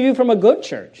may move you from a good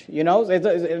church. Not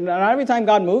every time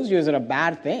God moves you is it a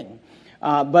bad thing.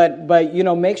 But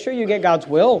make sure you get God's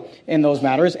will in those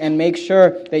matters, and make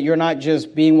sure that you're not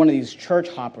just being one of these church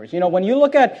hoppers. When you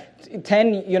look at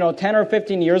 10 or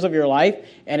 15 years of your life,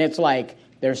 and it's like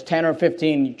there's 10 or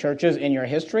 15 churches in your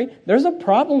history, there's a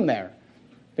problem there.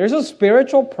 There's a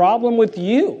spiritual problem with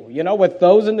you, with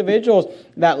those individuals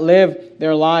that live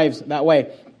their lives that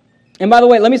way. And by the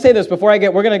way, let me say this before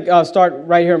we're going to start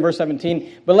right here in verse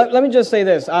 17, but let me just say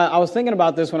this. I was thinking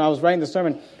about this when I was writing the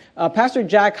sermon. Pastor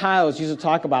Jack Hyles used to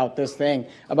talk about this thing,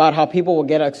 about how people will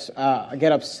get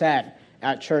upset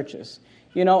at churches,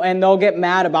 and they'll get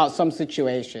mad about some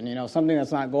situation, something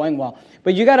that's not going well.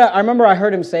 But I remember I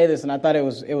heard him say this, and I thought it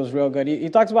was real good. He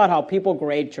talks about how people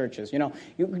grade churches.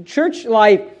 Church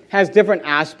life has different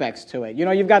aspects to it.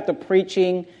 You've got the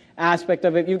preaching aspect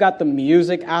of it. You've got the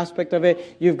music aspect of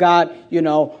it. You've got,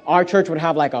 our church would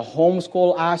have like a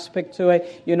homeschool aspect to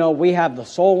it. We have the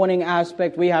soul winning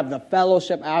aspect. We have the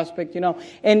fellowship aspect,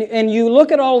 and you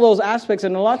look at all those aspects,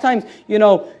 and a lot of times,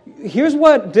 here's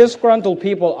what disgruntled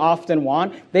people often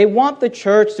want. They want the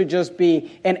church to just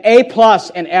be an A+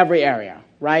 in every area.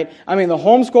 Right? I mean, the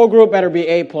homeschool group better be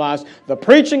A+, the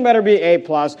preaching better be A+,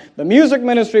 the music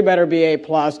ministry better be A+,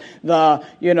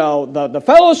 the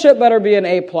fellowship better be an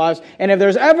A+, and if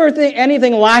there's ever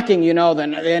anything lacking,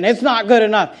 then it's not good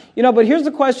enough. But here's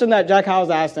the question that Jack Hyles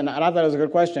asked, and I thought it was a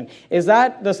good question. Is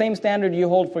that the same standard you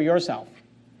hold for yourself?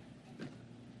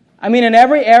 I mean, in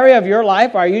every area of your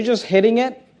life, are you just hitting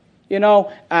it?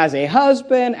 As a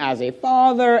husband, as a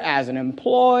father, as an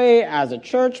employee, as a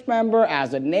church member,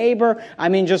 as a neighbor. I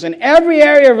mean, just in every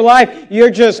area of life, you're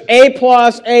just A+,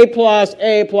 A+, A+,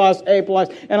 A+.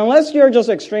 And unless you're just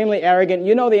extremely arrogant,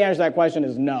 the answer to that question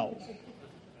is no.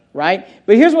 Right?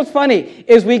 But here's what's funny,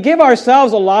 is we give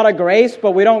ourselves a lot of grace,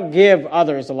 but we don't give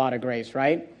others a lot of grace,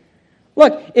 right?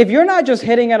 Look, if you're not just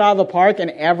hitting it out of the park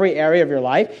in every area of your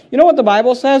life, you know what the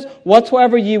Bible says?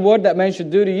 Whatsoever ye would that men should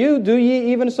do to you, do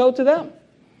ye even so to them.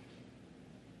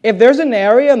 If there's an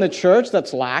area in the church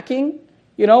that's lacking,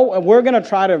 we're going to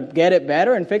try to get it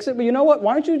better and fix it. But you know what?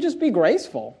 Why don't you just be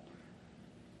graceful?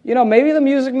 Maybe the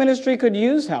music ministry could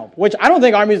use help, which I don't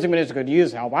think our music ministry could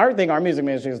use help. I think our music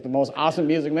ministry is the most awesome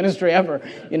music ministry ever,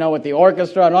 with the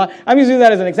orchestra and all. I'm using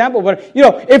that as an example, but,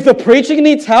 if the preaching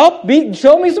needs help,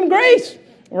 show me some grace,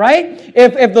 right?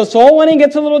 If the soul winning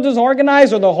gets a little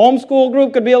disorganized, or the homeschool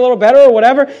group could be a little better or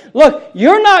whatever, look,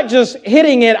 you're not just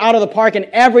hitting it out of the park in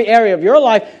every area of your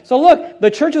life. So look,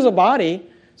 the church is a body.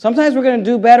 Sometimes we're going to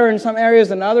do better in some areas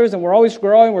than others, and we're always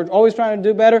growing, we're always trying to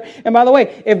do better. And by the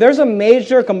way, if there's a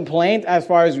major complaint as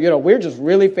far as, we're just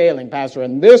really failing, Pastor,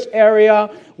 in this area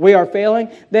we are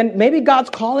failing, then maybe God's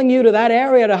calling you to that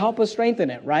area to help us strengthen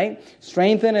it, right?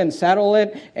 Strengthen and settle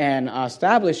it and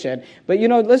establish it. But,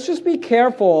 let's just be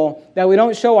careful that we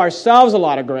don't show ourselves a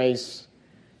lot of grace,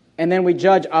 and then we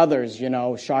judge others,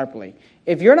 sharply.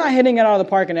 If you're not hitting it out of the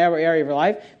park in every area of your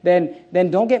life,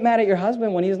 then don't get mad at your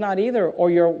husband when he's not either,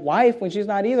 or your wife when she's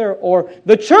not either, or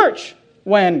the church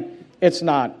when it's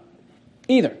not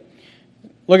either.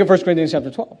 Look at 1 Corinthians chapter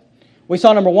 12. We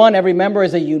saw, number 1, every member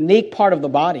is a unique part of the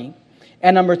body.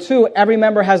 And number 2, every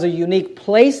member has a unique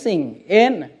placing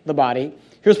in the body.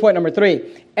 Here's point number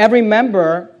 3. Every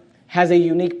member has a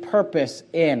unique purpose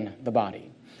in the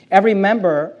body. Every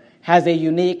member has a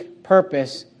unique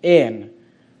purpose in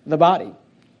the body.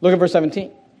 Look at verse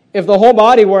 17. If the whole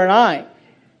body were an eye,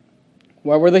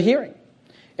 where were the hearing?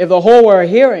 If the whole were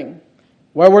hearing,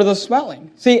 where were the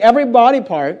smelling? See, every body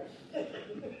part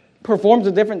performs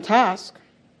a different task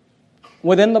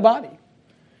within the body.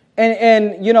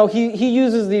 And you know, he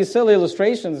uses these silly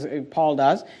illustrations, Paul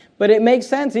does, but it makes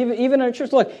sense even in a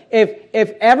church. Look,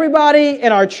 if everybody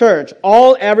in our church,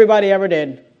 all everybody ever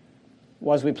did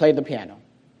was we played the piano,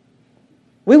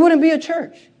 we wouldn't be a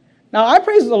church. Now, I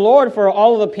praise the Lord for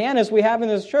all of the pianists we have in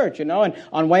this church, you know, and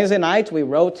on Wednesday nights we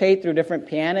rotate through different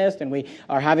pianists and we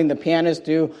are having the pianists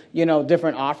do, you know,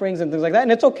 different offerings and things like that.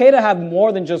 And it's okay to have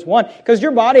more than just one, because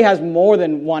your body has more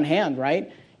than one hand,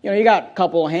 right? You know, you got a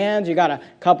couple of hands, you got a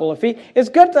couple of feet. It's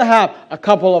good to have a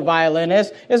couple of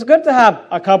violinists. It's good to have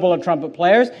a couple of trumpet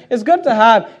players. It's good to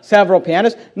have several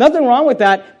pianists. Nothing wrong with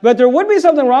that, but there would be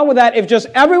something wrong with that if just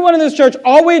everyone in this church,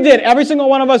 all we did, every single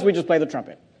one of us, we just play the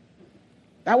trumpet.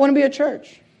 That wouldn't be a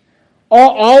church.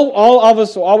 All of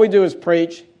us, all we do is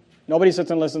preach. Nobody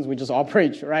sits and listens. We just all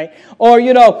preach, right? Or,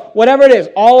 you know, whatever it is,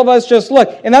 all of us just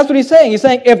look. And that's what he's saying. He's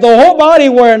saying, if the whole body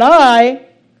were an eye,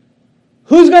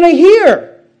 who's going to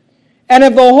hear? And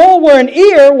if the whole were an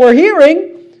ear, we're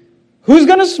hearing, who's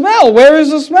going to smell? Where is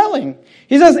the smelling?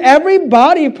 He says every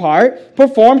body part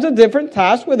performs a different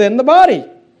task within the body.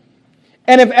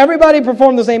 And if everybody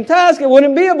performed the same task, it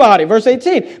wouldn't be a body. Verse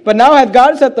 18. But now hath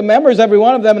God set the members, every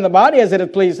one of them in the body, as it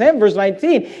hath pleased him. Verse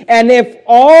 19. And if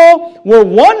all were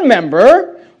one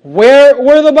member, where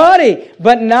were the body?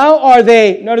 But now are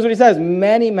they, notice what he says,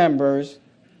 many members,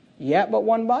 yet but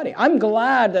one body. I'm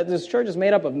glad that this church is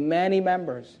made up of many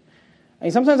members. I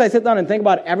mean, sometimes I sit down and think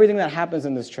about everything that happens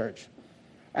in this church.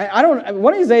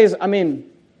 One of these days, I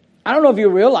mean, I don't know if you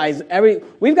realize,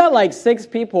 we've got like 6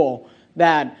 people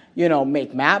that, you know,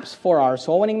 make maps for our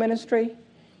soul winning ministry.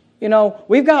 You know,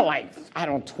 we've got like,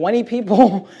 20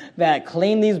 people that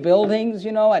clean these buildings,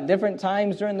 you know, at different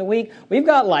times during the week. We've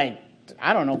got like,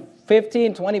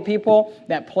 15, 20 people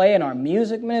that play in our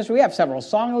music ministry. We have several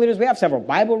song leaders. We have several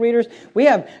Bible readers. We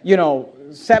have,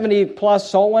 70 plus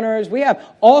soul winners. We have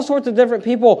all sorts of different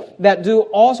people that do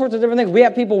all sorts of different things. We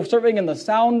have people serving in the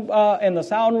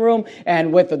sound room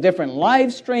and with the different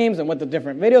live streams and with the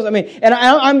different videos. I mean, and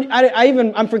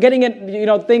I'm forgetting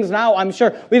it, things now. I'm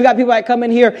sure we've got people that come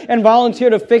in here and volunteer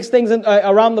to fix things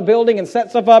around the building and set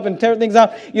stuff up and tear things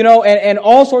out, and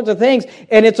all sorts of things.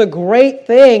 And it's a great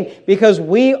thing because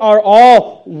we are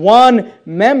all one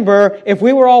member. If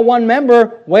we were all one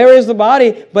member, where is the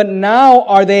body? But now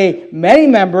are they many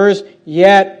members,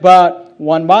 yet but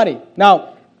one body.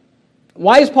 Now,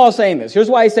 why is Paul saying this?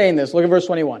 Here's why he's saying this. Look at verse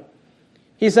 21.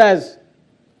 He says,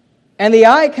 and the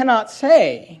eye cannot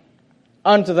say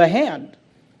unto the hand,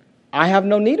 I have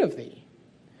no need of thee.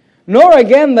 Nor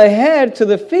again the head to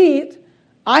the feet,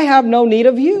 I have no need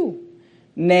of you.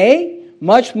 Nay,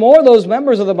 much more those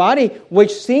members of the body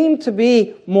which seem to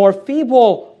be more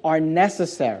feeble are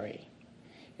necessary.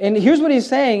 And here's what he's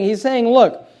saying. He's saying,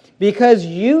 look, because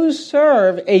you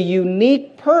serve a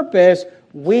unique purpose,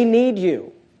 we need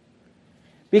you.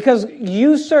 Because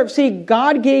you serve, see,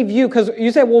 God gave you, because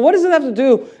you say, well, what does it have to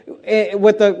do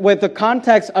with the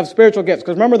context of spiritual gifts?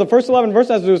 Because remember, the first 11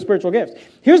 verses has to do with spiritual gifts.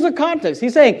 Here's the context.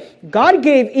 He's saying, God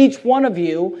gave each one of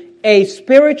you a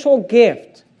spiritual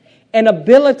gift, an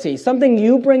ability, something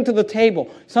you bring to the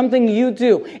table, something you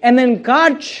do. And then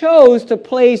God chose to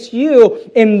place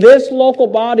you in this local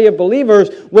body of believers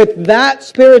with that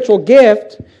spiritual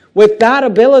gift, with that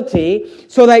ability,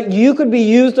 so that you could be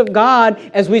used of God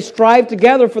as we strive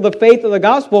together for the faith of the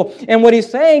gospel. And what he's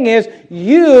saying is,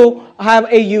 you have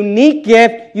a unique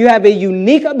gift, you have a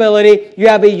unique ability, you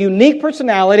have a unique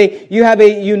personality, you have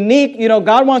a unique,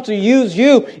 God wants to use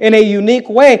you in a unique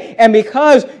way. And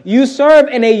because you serve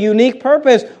in a unique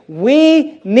purpose,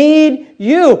 we need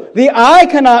you. The eye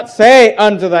cannot say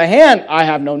unto the hand, I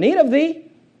have no need of thee.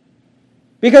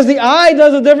 Because the eye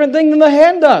does a different thing than the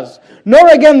hand does. Nor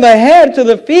again the head to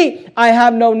the feet, I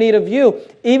have no need of you.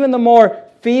 Even the more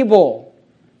feeble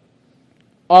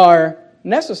are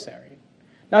necessary.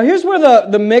 Now here's where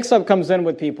the mix-up comes in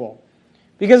with people.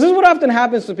 Because this is what often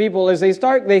happens to people is they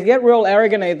get real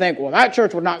arrogant and they think, well, that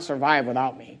church would not survive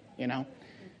without me, And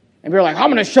you're like,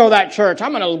 I'm going to show that church.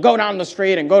 I'm going to go down the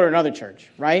street and go to another church,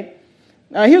 right?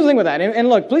 Now here's the thing with that. And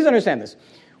look, please understand this.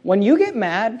 When you get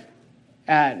mad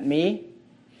at me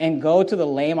and go to the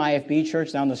lame IFB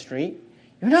church down the street,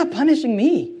 you're not punishing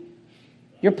me.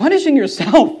 You're punishing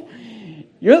yourself.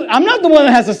 I'm not the one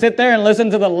that has to sit there and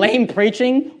listen to the lame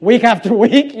preaching week after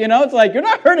week. It's like, you're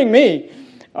not hurting me.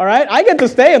 All right? I get to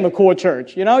stay in the cool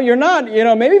church. You're not,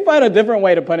 maybe find a different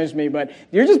way to punish me, but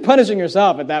you're just punishing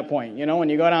yourself at that point. When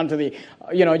you go down to the,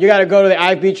 you got to go to the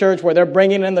IFB church where they're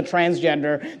bringing in the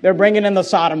transgender, they're bringing in the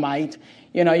sodomite.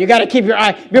 You got to keep your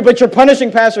eye, but you're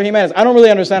punishing Pastor Jimenez. I don't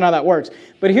really understand how that works.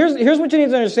 But here's what you need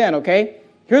to understand, okay?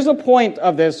 Here's the point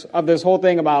of this whole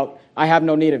thing about I have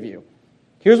no need of you.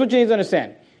 Here's what you need to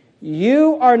understand.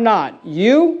 You are not,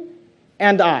 you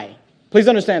and I. Please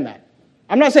understand that.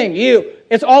 I'm not saying you,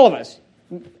 it's all of us,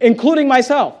 including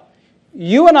myself.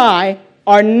 You and I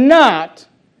are not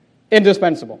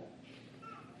indispensable.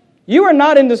 You are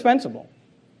not indispensable.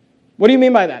 What do you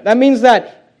mean by that? That means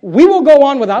that we will go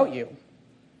on without you.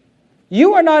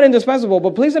 You are not indispensable,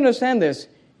 but please understand this.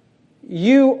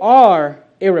 You are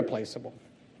irreplaceable.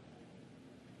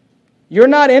 You're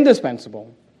not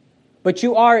indispensable, but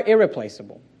you are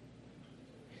irreplaceable.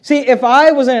 See, if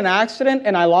I was in an accident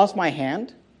and I lost my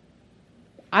hand,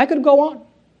 I could go on.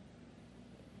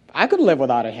 I could live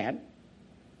without a hand.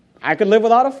 I could live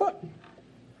without a foot.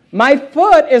 My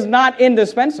foot is not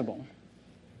indispensable.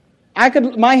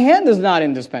 My hand is not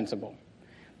indispensable.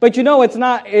 But it's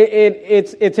not.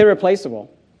 It's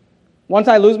irreplaceable. Once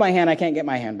I lose my hand, I can't get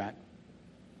my hand back.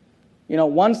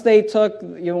 Once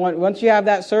once you have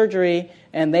that surgery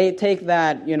and they take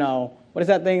that, what is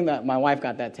that thing that my wife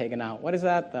got that taken out? What is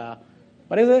that?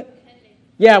 What is it? Appendix.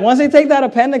 Yeah, once they take that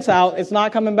appendix out, it's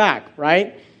not coming back,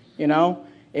 right?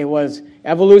 It was,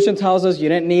 evolution tells us you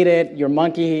didn't need it. Your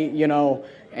monkey,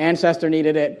 ancestor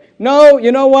needed it. No,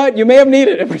 you know what? You may have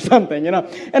needed it for something,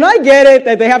 And I get it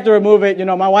that they have to remove it.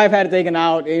 My wife had it taken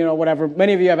out, whatever.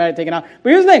 Many of you have had it taken out.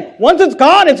 But here's the thing. Once it's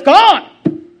gone, it's gone.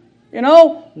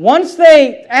 Once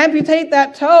they amputate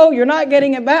that toe, you're not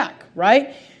getting it back,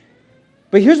 right?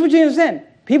 But here's what you understand.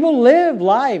 People live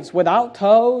lives without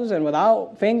toes and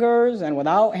without fingers and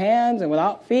without hands and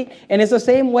without feet. And it's the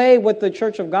same way with the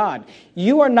church of God.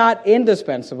 You are not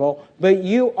indispensable, but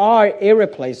you are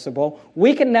irreplaceable.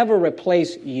 We can never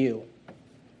replace you.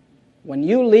 When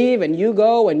you leave and you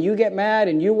go and you get mad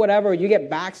and you whatever, you get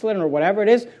backslidden or whatever it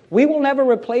is, we will never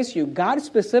replace you. God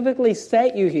specifically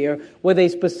set you here with a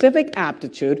specific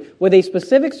aptitude, with a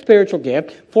specific spiritual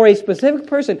gift, for a specific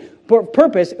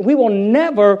purpose. We will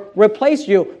never replace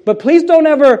you. But please don't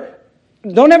ever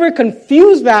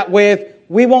confuse that with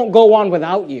we won't go on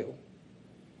without you.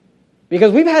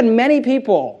 Because we've had many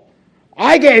people.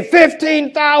 I gave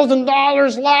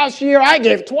 $15,000 last year. I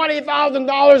gave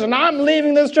 $20,000 and I'm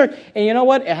leaving this church. And you know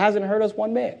what? It hasn't hurt us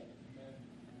one bit.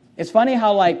 It's funny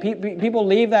how people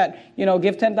leave that,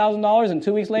 give $10,000 and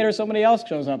 2 weeks later somebody else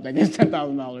shows up that gives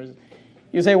 $10,000.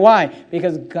 You say, why?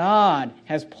 Because God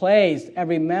has placed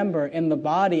every member in the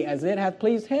body as it has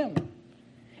pleased Him.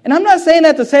 And I'm not saying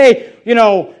that to say,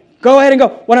 go ahead and go.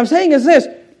 What I'm saying is this.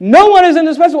 No one is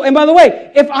indispensable. And by the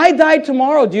way, if I died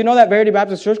tomorrow, do you know that Verity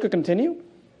Baptist Church could continue?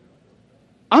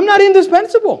 I'm not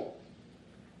indispensable.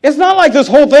 It's not like this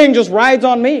whole thing just rides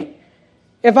on me.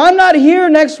 If I'm not here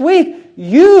next week,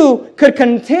 you could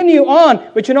continue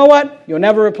on. But you know what? You'll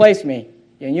never replace me.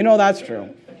 And you know that's true.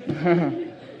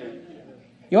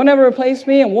 You'll never replace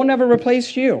me, and we'll never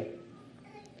replace you.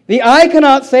 The eye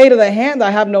cannot say to the hand, I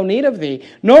have no need of thee,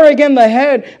 nor again the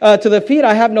head to the feet,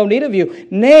 I have no need of you.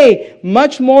 Nay,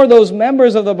 much more those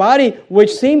members of the body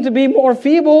which seem to be more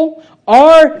feeble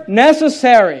are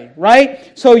necessary,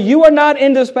 right? So you are not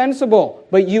indispensable,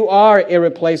 but you are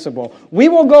irreplaceable. We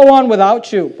will go on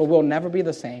without you, but we'll never be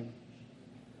the same.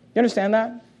 You understand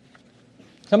that?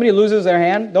 Somebody loses their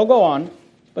hand, they'll go on,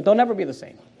 but they'll never be the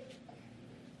same.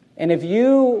 And if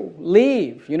you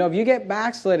leave, if you get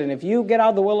backslidden, if you get out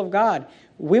of the will of God,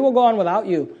 we will go on without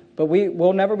you, but we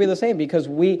will never be the same because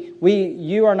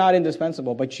you are not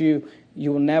indispensable, but we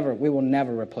will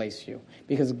never replace you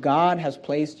because God has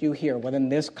placed you here within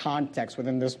this context,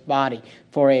 within this body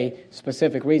for a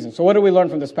specific reason. So what do we learn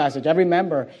from this passage? Every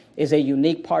member is a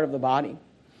unique part of the body,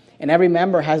 and every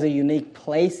member has a unique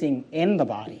placing in the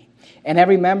body, and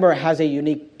every member has a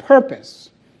unique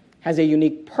purpose,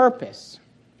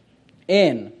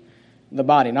 in the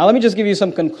body. Now, let me just give you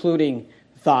some concluding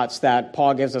thoughts that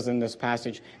Paul gives us in this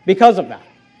passage. Because of that,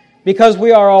 because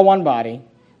we are all one body,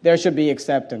 there should be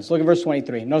acceptance. Look at verse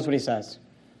 23. Notice what he says.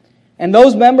 And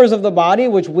those members of the body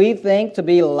which we think to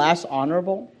be less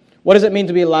honorable. What does it mean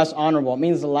to be less honorable? It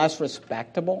means less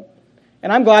respectable.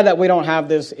 And I'm glad that we don't have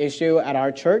this issue at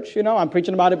our church. I'm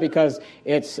preaching about it because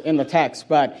it's in the text.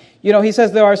 But, he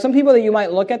says there are some people that you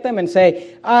might look at them and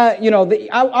say, I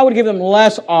would give them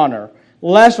less honor,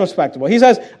 less respectable. He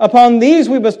says, upon these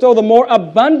we bestow the more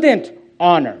abundant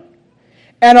honor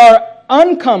and are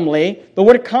uncomely. The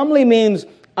word comely means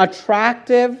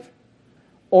attractive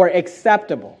or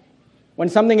acceptable. when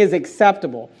something is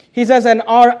acceptable. He says, and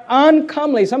are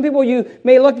uncomely. Some people, you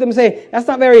may look at them and say, that's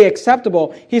not very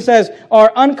acceptable. He says,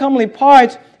 our uncomely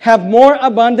parts have more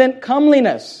abundant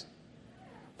comeliness.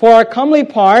 For our comely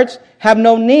parts have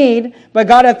no need, but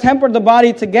God hath tempered the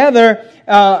body together,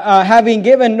 having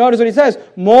given, notice what he says,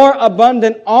 more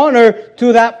abundant honor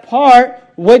to that part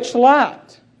which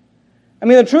lacked. I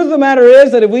mean, the truth of the matter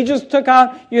is that if we just took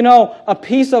out, a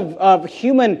piece of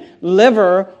human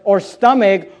liver or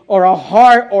stomach or a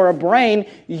heart or a brain,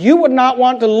 you would not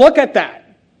want to look at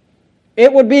that.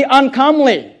 It would be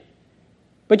uncomely.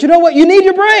 But you know what? You need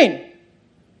your brain.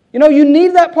 You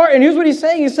need that part. And here's what he's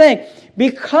saying. He's saying,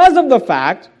 because of the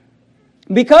fact,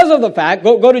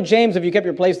 go to James if you kept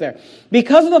your place there.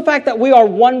 Because of the fact that we are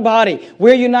one body,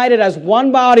 we're united as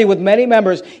one body with many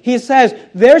members, he says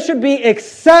there should be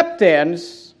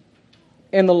acceptance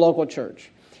in the local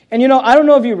church. And I don't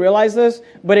know if you realize this,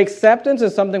 but acceptance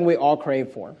is something we all crave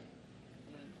for.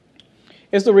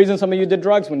 It's the reason some of you did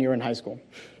drugs when you were in high school.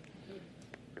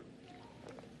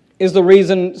 It's the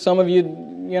reason some of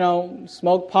you,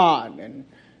 smoked pot and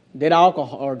did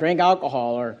alcohol or drank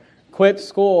alcohol or quit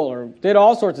school or did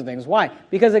all sorts of things. Why?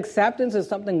 Because acceptance is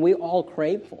something we all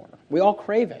crave for. We all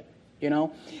crave it,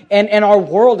 And our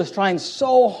world is trying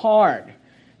so hard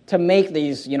to make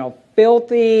these,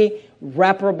 filthy,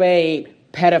 reprobate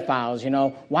pedophiles,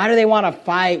 Why do they want to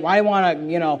fight? Why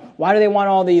do they want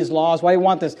all these laws? Why do they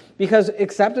want this? Because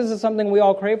acceptance is something we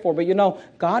all crave for. But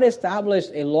God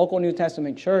established a local New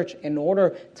Testament church in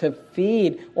order to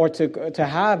feed or to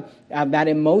have that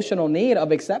emotional need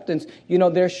of acceptance.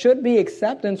 There should be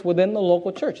acceptance within the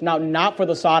local church. Now, not for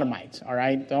the sodomites, all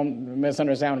right? Don't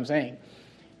misunderstand what I'm saying.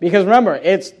 Because remember,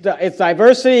 it's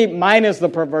diversity minus the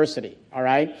perversity, all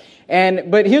right?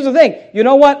 But here's the thing. You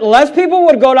know what? Less people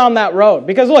would go down that road.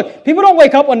 Because look, people don't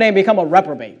wake up one day and become a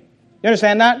reprobate. You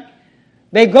understand that?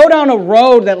 They go down a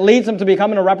road that leads them to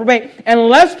becoming a reprobate. And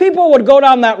less people would go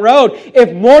down that road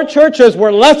if more churches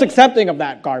were less accepting of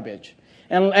that garbage.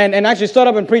 And actually stood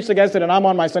up and preached against it. And I'm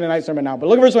on my Sunday night sermon now. But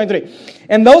look at verse 23.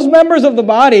 And those members of the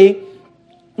body,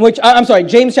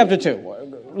 James chapter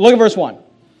 2. Look at verse 1.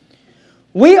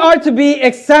 We are to be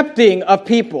accepting of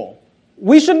people.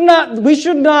 We should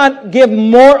not give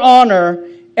more honor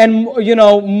and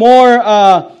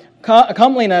more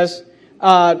comeliness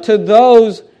to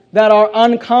those that are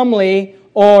uncomely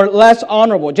or less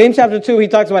honorable. James chapter 2, he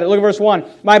talks about it. Look at verse 1.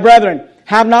 My brethren,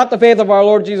 have not the faith of our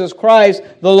Lord Jesus Christ,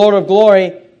 the Lord of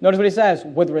glory. Notice what he says,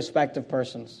 with respect of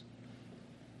persons.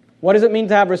 What does it mean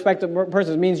to have respect of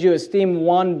persons? It means you esteem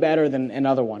one better than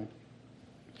another one.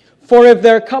 For if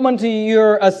there come unto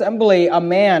your assembly a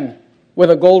man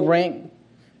with a gold ring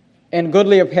and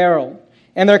goodly apparel,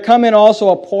 and there come in also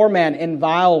a poor man in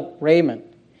vile raiment,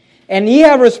 and ye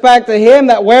have respect to him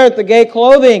that weareth the gay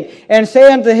clothing, and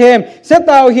say unto him, sit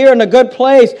thou here in a good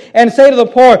place, and say to the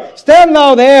poor, stand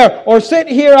thou there, or sit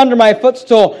here under my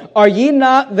footstool, are ye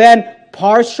not then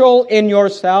partial in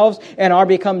yourselves and are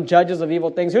become judges of evil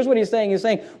things? Here's what he's saying. He's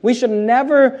saying we should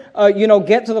never,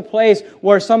 get to the place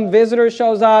where some visitor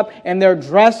shows up and they're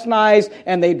dressed nice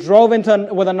and they drove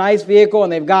with a nice vehicle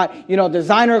and they've got,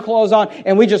 designer clothes on,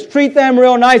 and we just treat them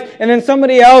real nice, and then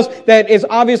somebody else that is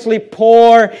obviously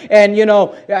poor and,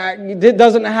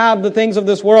 doesn't have the things of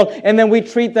this world, and then we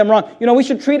treat them wrong. We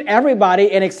should treat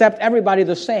everybody and accept everybody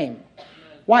the same.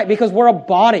 Why? Because we're a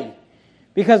body.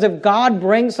 Because if God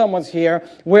brings someone here,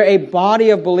 we're a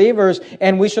body of believers,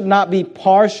 and we should not be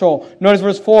partial. Notice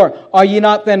verse 4. Are ye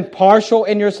not then partial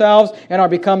in yourselves, and are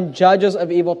become judges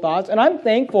of evil thoughts? And I'm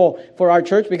thankful for our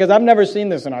church, because I've never seen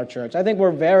this in our church. I think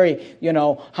we're very,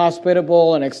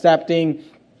 hospitable and accepting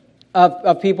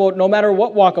of people, no matter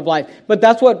what walk of life. But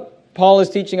that's what Paul is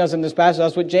teaching us in this passage.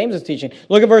 That's what James is teaching.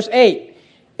 Look at verse 8.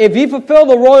 If ye fulfill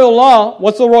the royal law,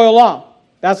 what's the royal law?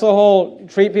 That's the whole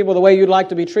treat people the way you'd like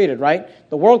to be treated, right?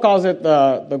 The world calls it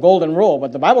the golden rule,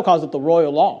 but the Bible calls it the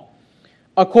royal law.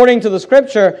 According to the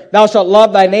scripture, thou shalt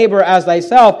love thy neighbor as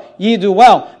thyself, ye do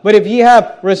well. But if ye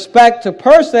have respect to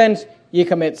persons, ye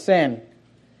commit sin,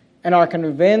 and are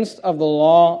convinced of the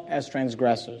law as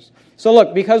transgressors. So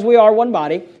look, because we are one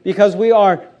body, because we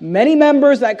are many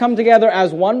members that come together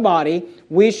as one body,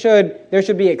 there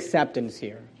should be acceptance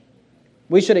here.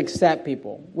 We should accept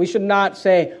people. We should not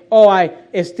say, I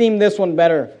esteem this one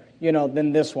better,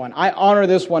 than this one. I honor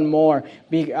this one more.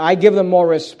 I give them more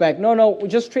respect. No,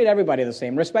 just treat everybody the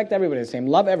same. Respect everybody the same.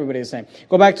 Love everybody the same.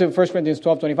 Go back to 1 Corinthians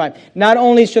 12:25. Not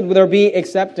only should there be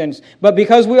acceptance, but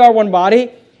because we are one body,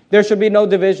 there should be no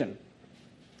division.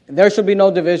 There should be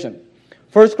no division.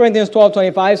 1 Corinthians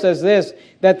 12:25 says this,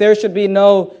 that there should be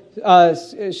no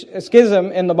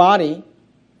schism in the body.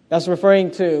 That's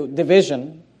referring to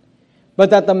division. but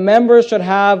that the members should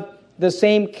have the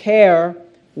same care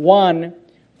one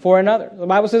for another. The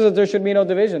Bible says that there should be no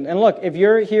division. And look, if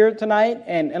you're here tonight,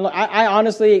 and look, I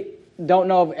honestly don't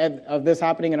know of this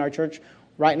happening in our church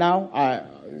right now,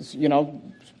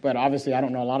 but obviously I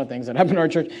don't know a lot of things that happen in our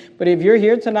church. But if you're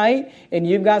here tonight and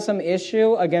you've got some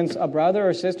issue against a brother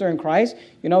or sister in Christ,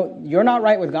 you're not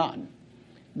right with God.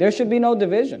 There should be no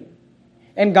division.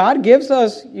 And God gives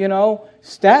us,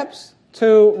 steps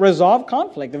to resolve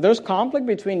conflict. If there's conflict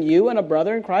between you and a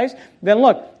brother in Christ,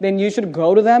 then you should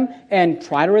go to them and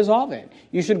try to resolve it.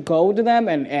 You should go to them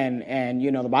and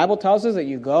the Bible tells us that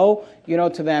you go,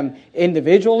 to them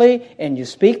individually and you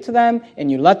speak to them and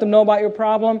you let them know about your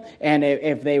problem. And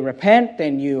if they repent,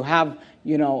 then you have,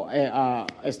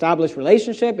 established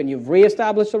relationship and you've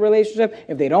reestablished a relationship.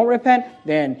 If they don't repent,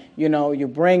 then, you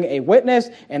bring a witness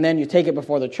and then you take it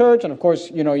before the church. And of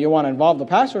course, you want to involve the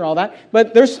pastor and all that.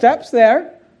 But there's steps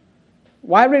there.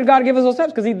 Why did God give us those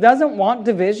steps? Because He doesn't want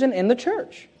division in the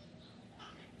church.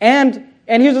 And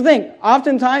here's the thing.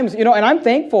 Oftentimes, and I'm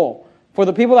thankful for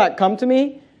the people that come to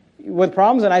me with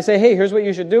problems and I say, hey, here's what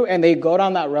you should do. And they go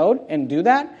down that road and do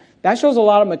that. That shows a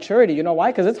lot of maturity. You know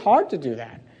why? Because it's hard to do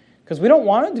that. Because we don't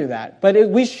want to do that. But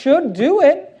we should do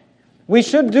it. We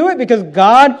should do it because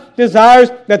God desires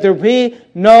that there be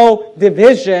no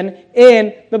division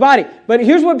in the body. But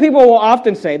here's what people will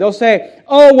often say. They'll say,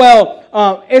 oh,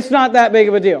 well, it's not that big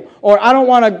of a deal. Or I don't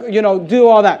want to, do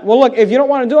all that. Well, look, if you don't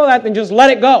want to do all that, then just let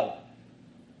it go.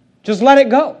 Just let it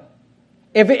go.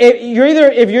 If you're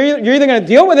either going to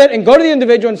deal with it and go to the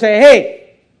individual and say,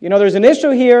 hey, there's an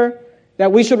issue here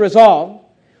that we should resolve,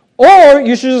 or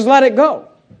you should just let it go.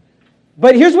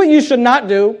 But here's what you should not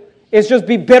do, is just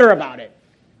be bitter about it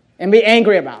and be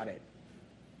angry about it.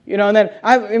 And then,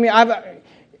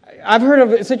 I've heard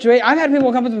of a situation, I've had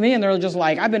people come up to me and they're just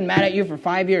like, I've been mad at you for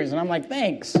 5 years. And I'm like,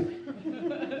 thanks.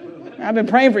 I've been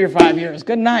praying for your 5 years.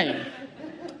 Good night.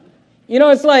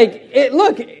 It's like,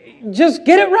 look, just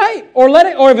get it right. Or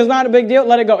if it's not a big deal,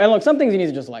 let it go. And look, some things you need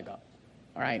to just let go.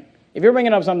 All right? If you're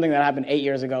bringing up something that happened 8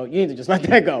 years ago, you need to just let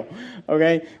that go.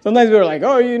 Okay? Sometimes people are like,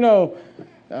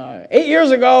 8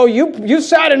 years ago, you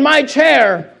sat in my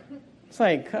chair. It's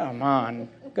like, come on.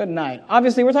 Good night.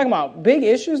 Obviously, we're talking about big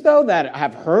issues, though, that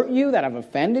have hurt you, that have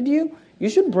offended you. You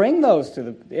should bring those to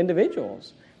the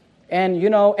individuals. And,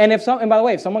 and by the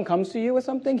way, if someone comes to you with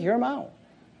something, hear them out.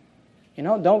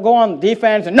 Don't go on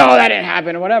defense and, no, that didn't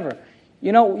happen, or whatever.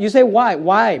 You say, why?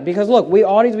 Why? Because, look, we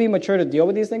all need to be mature to deal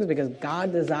with these things because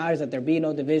God desires that there be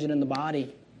no division in the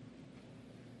body.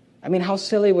 I mean, how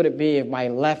silly would it be if my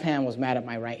left hand was mad at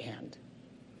my right hand?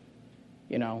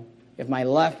 If my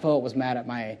left foot was mad at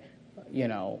my,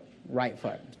 right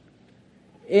foot.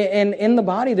 In the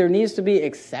body, there needs to be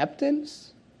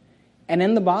acceptance. And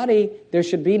in the body, there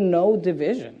should be no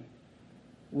division.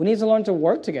 We need to learn to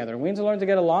work together. We need to learn to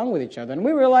get along with each other. And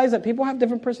we realize that people have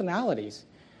different personalities.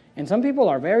 And some people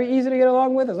are very easy to get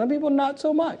along with, and some people not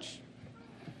so much.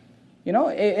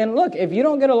 And look, if you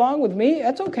don't get along with me,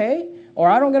 that's okay. Or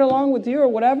I don't get along with you or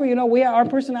whatever, our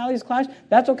personalities clash,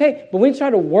 that's okay. But we need to try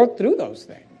to work through those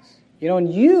things. And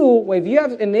if you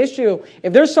have an issue,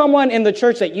 if there's someone in the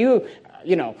church that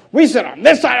we sit on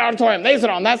this side of the auditorium, they sit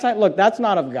on that side, look, that's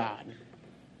not of God.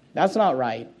 That's not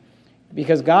right.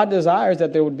 Because God desires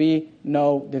that there would be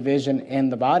no division in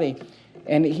the body.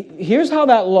 And here's how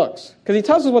that looks. Because He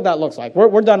tells us what that looks like.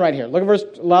 We're done right here. Look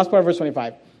at last part of verse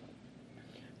 25.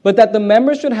 But that the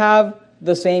members should have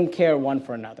the same care one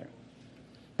for another.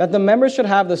 That the members should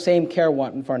have the same care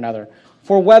one for another.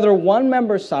 For whether one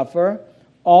member suffer,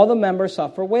 all the members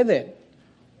suffer with it.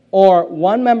 Or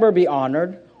one member be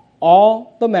honored,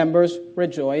 all the members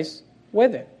rejoice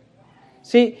with it.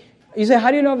 See, you say, how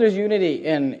do you know if there's unity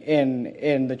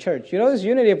in the church? There's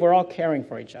unity if we're all caring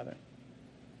for each other.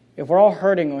 If we're all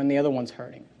hurting when the other one's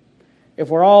hurting. If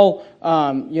we're all,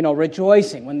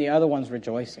 rejoicing when the other one's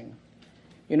rejoicing.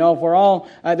 If we're all,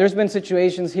 there's been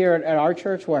situations here at our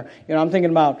church where, I'm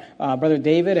thinking about Brother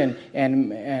David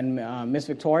and Miss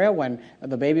Victoria when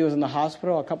the baby was in the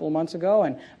hospital a couple of months ago.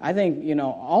 And I think,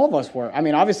 all of us were,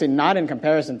 obviously not in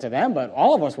comparison to them, but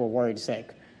all of us were worried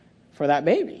sick for that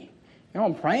baby.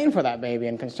 I'm praying for that baby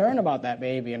and concerned about that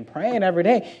baby and praying every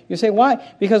day. You say,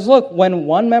 why? Because look, when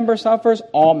one member suffers,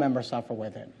 all members suffer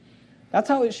with it. That's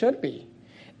how it should be.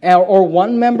 Or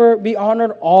one member be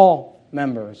honored, all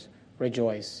members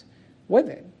rejoice with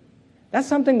it. That's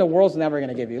something the world's never going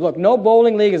to give you. Look, no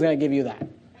bowling league is going to give you that.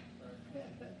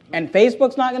 And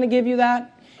Facebook's not going to give you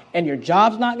that. And your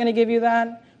job's not going to give you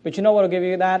that. But you know what will give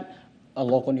you that? A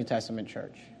local New Testament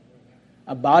church.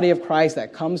 A body of Christ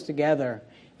that comes together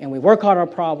and we work out our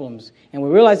problems, and we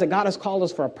realize that God has called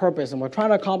us for a purpose, and we're trying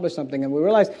to accomplish something, and we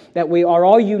realize that we are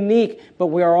all unique, but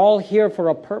we are all here for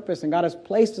a purpose, and God has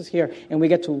placed us here, and we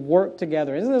get to work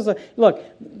together. Isn't this look,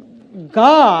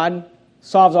 God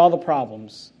solves all the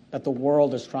problems that the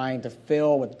world is trying to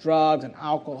fill with drugs and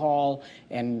alcohol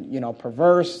and,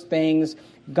 perverse things.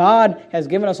 God has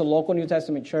given us a local New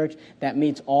Testament church that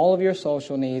meets all of your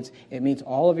social needs. It meets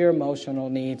all of your emotional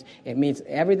needs. It meets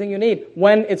everything you need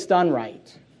when it's done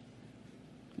right.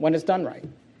 When it's done right.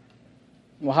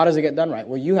 Well, how does it get done right?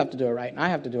 Well, you have to do it right, and I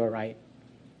have to do it right.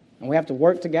 And we have to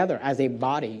work together as a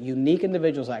body, unique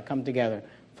individuals that come together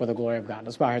for the glory of God.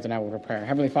 Let's bow our heads and have a word of prayer.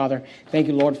 Heavenly Father, thank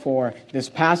you, Lord, for this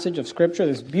passage of Scripture,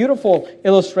 this beautiful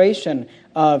illustration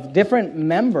of different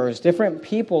members, different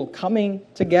people coming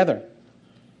together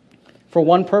for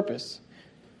one purpose,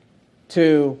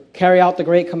 to carry out the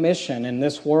Great Commission in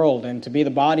this world and to be the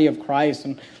body of Christ.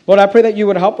 And Lord, I pray that you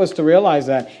would help us to realize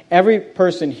that every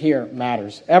person here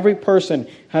matters. Every person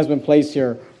has been placed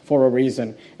here for a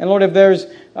reason. And Lord, if there's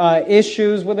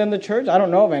issues within the church, I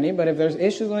don't know of any, but if there's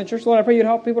issues in the church, Lord, I pray you'd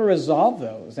help people to resolve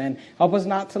those and help us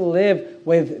not to live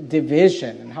with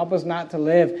division and help us not to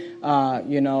live,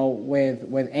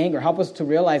 with anger. Help us to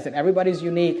realize that everybody's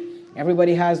unique.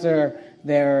 Everybody has their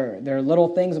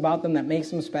little things about them that makes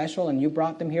them special, and you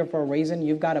brought them here for a reason.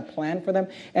 You've got a plan for them.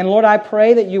 And Lord, I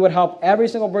pray that you would help every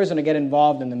single person to get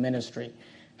involved in the ministry.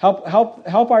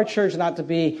 Help our church not to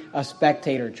be a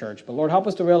spectator church. But Lord, help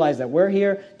us to realize that we're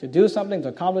here to do something, to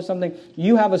accomplish something.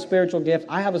 You have a spiritual gift.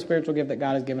 I have a spiritual gift that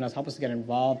God has given us. Help us to get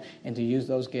involved and to use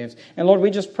those gifts. And Lord, we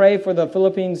just pray for the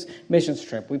Philippines missions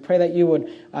trip. We pray that you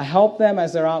would help them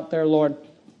as they're out there, Lord.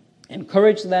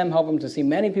 Encourage them, help them to see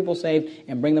many people saved,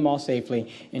 and bring them all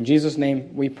safely. In Jesus'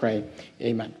 name we pray. Amen.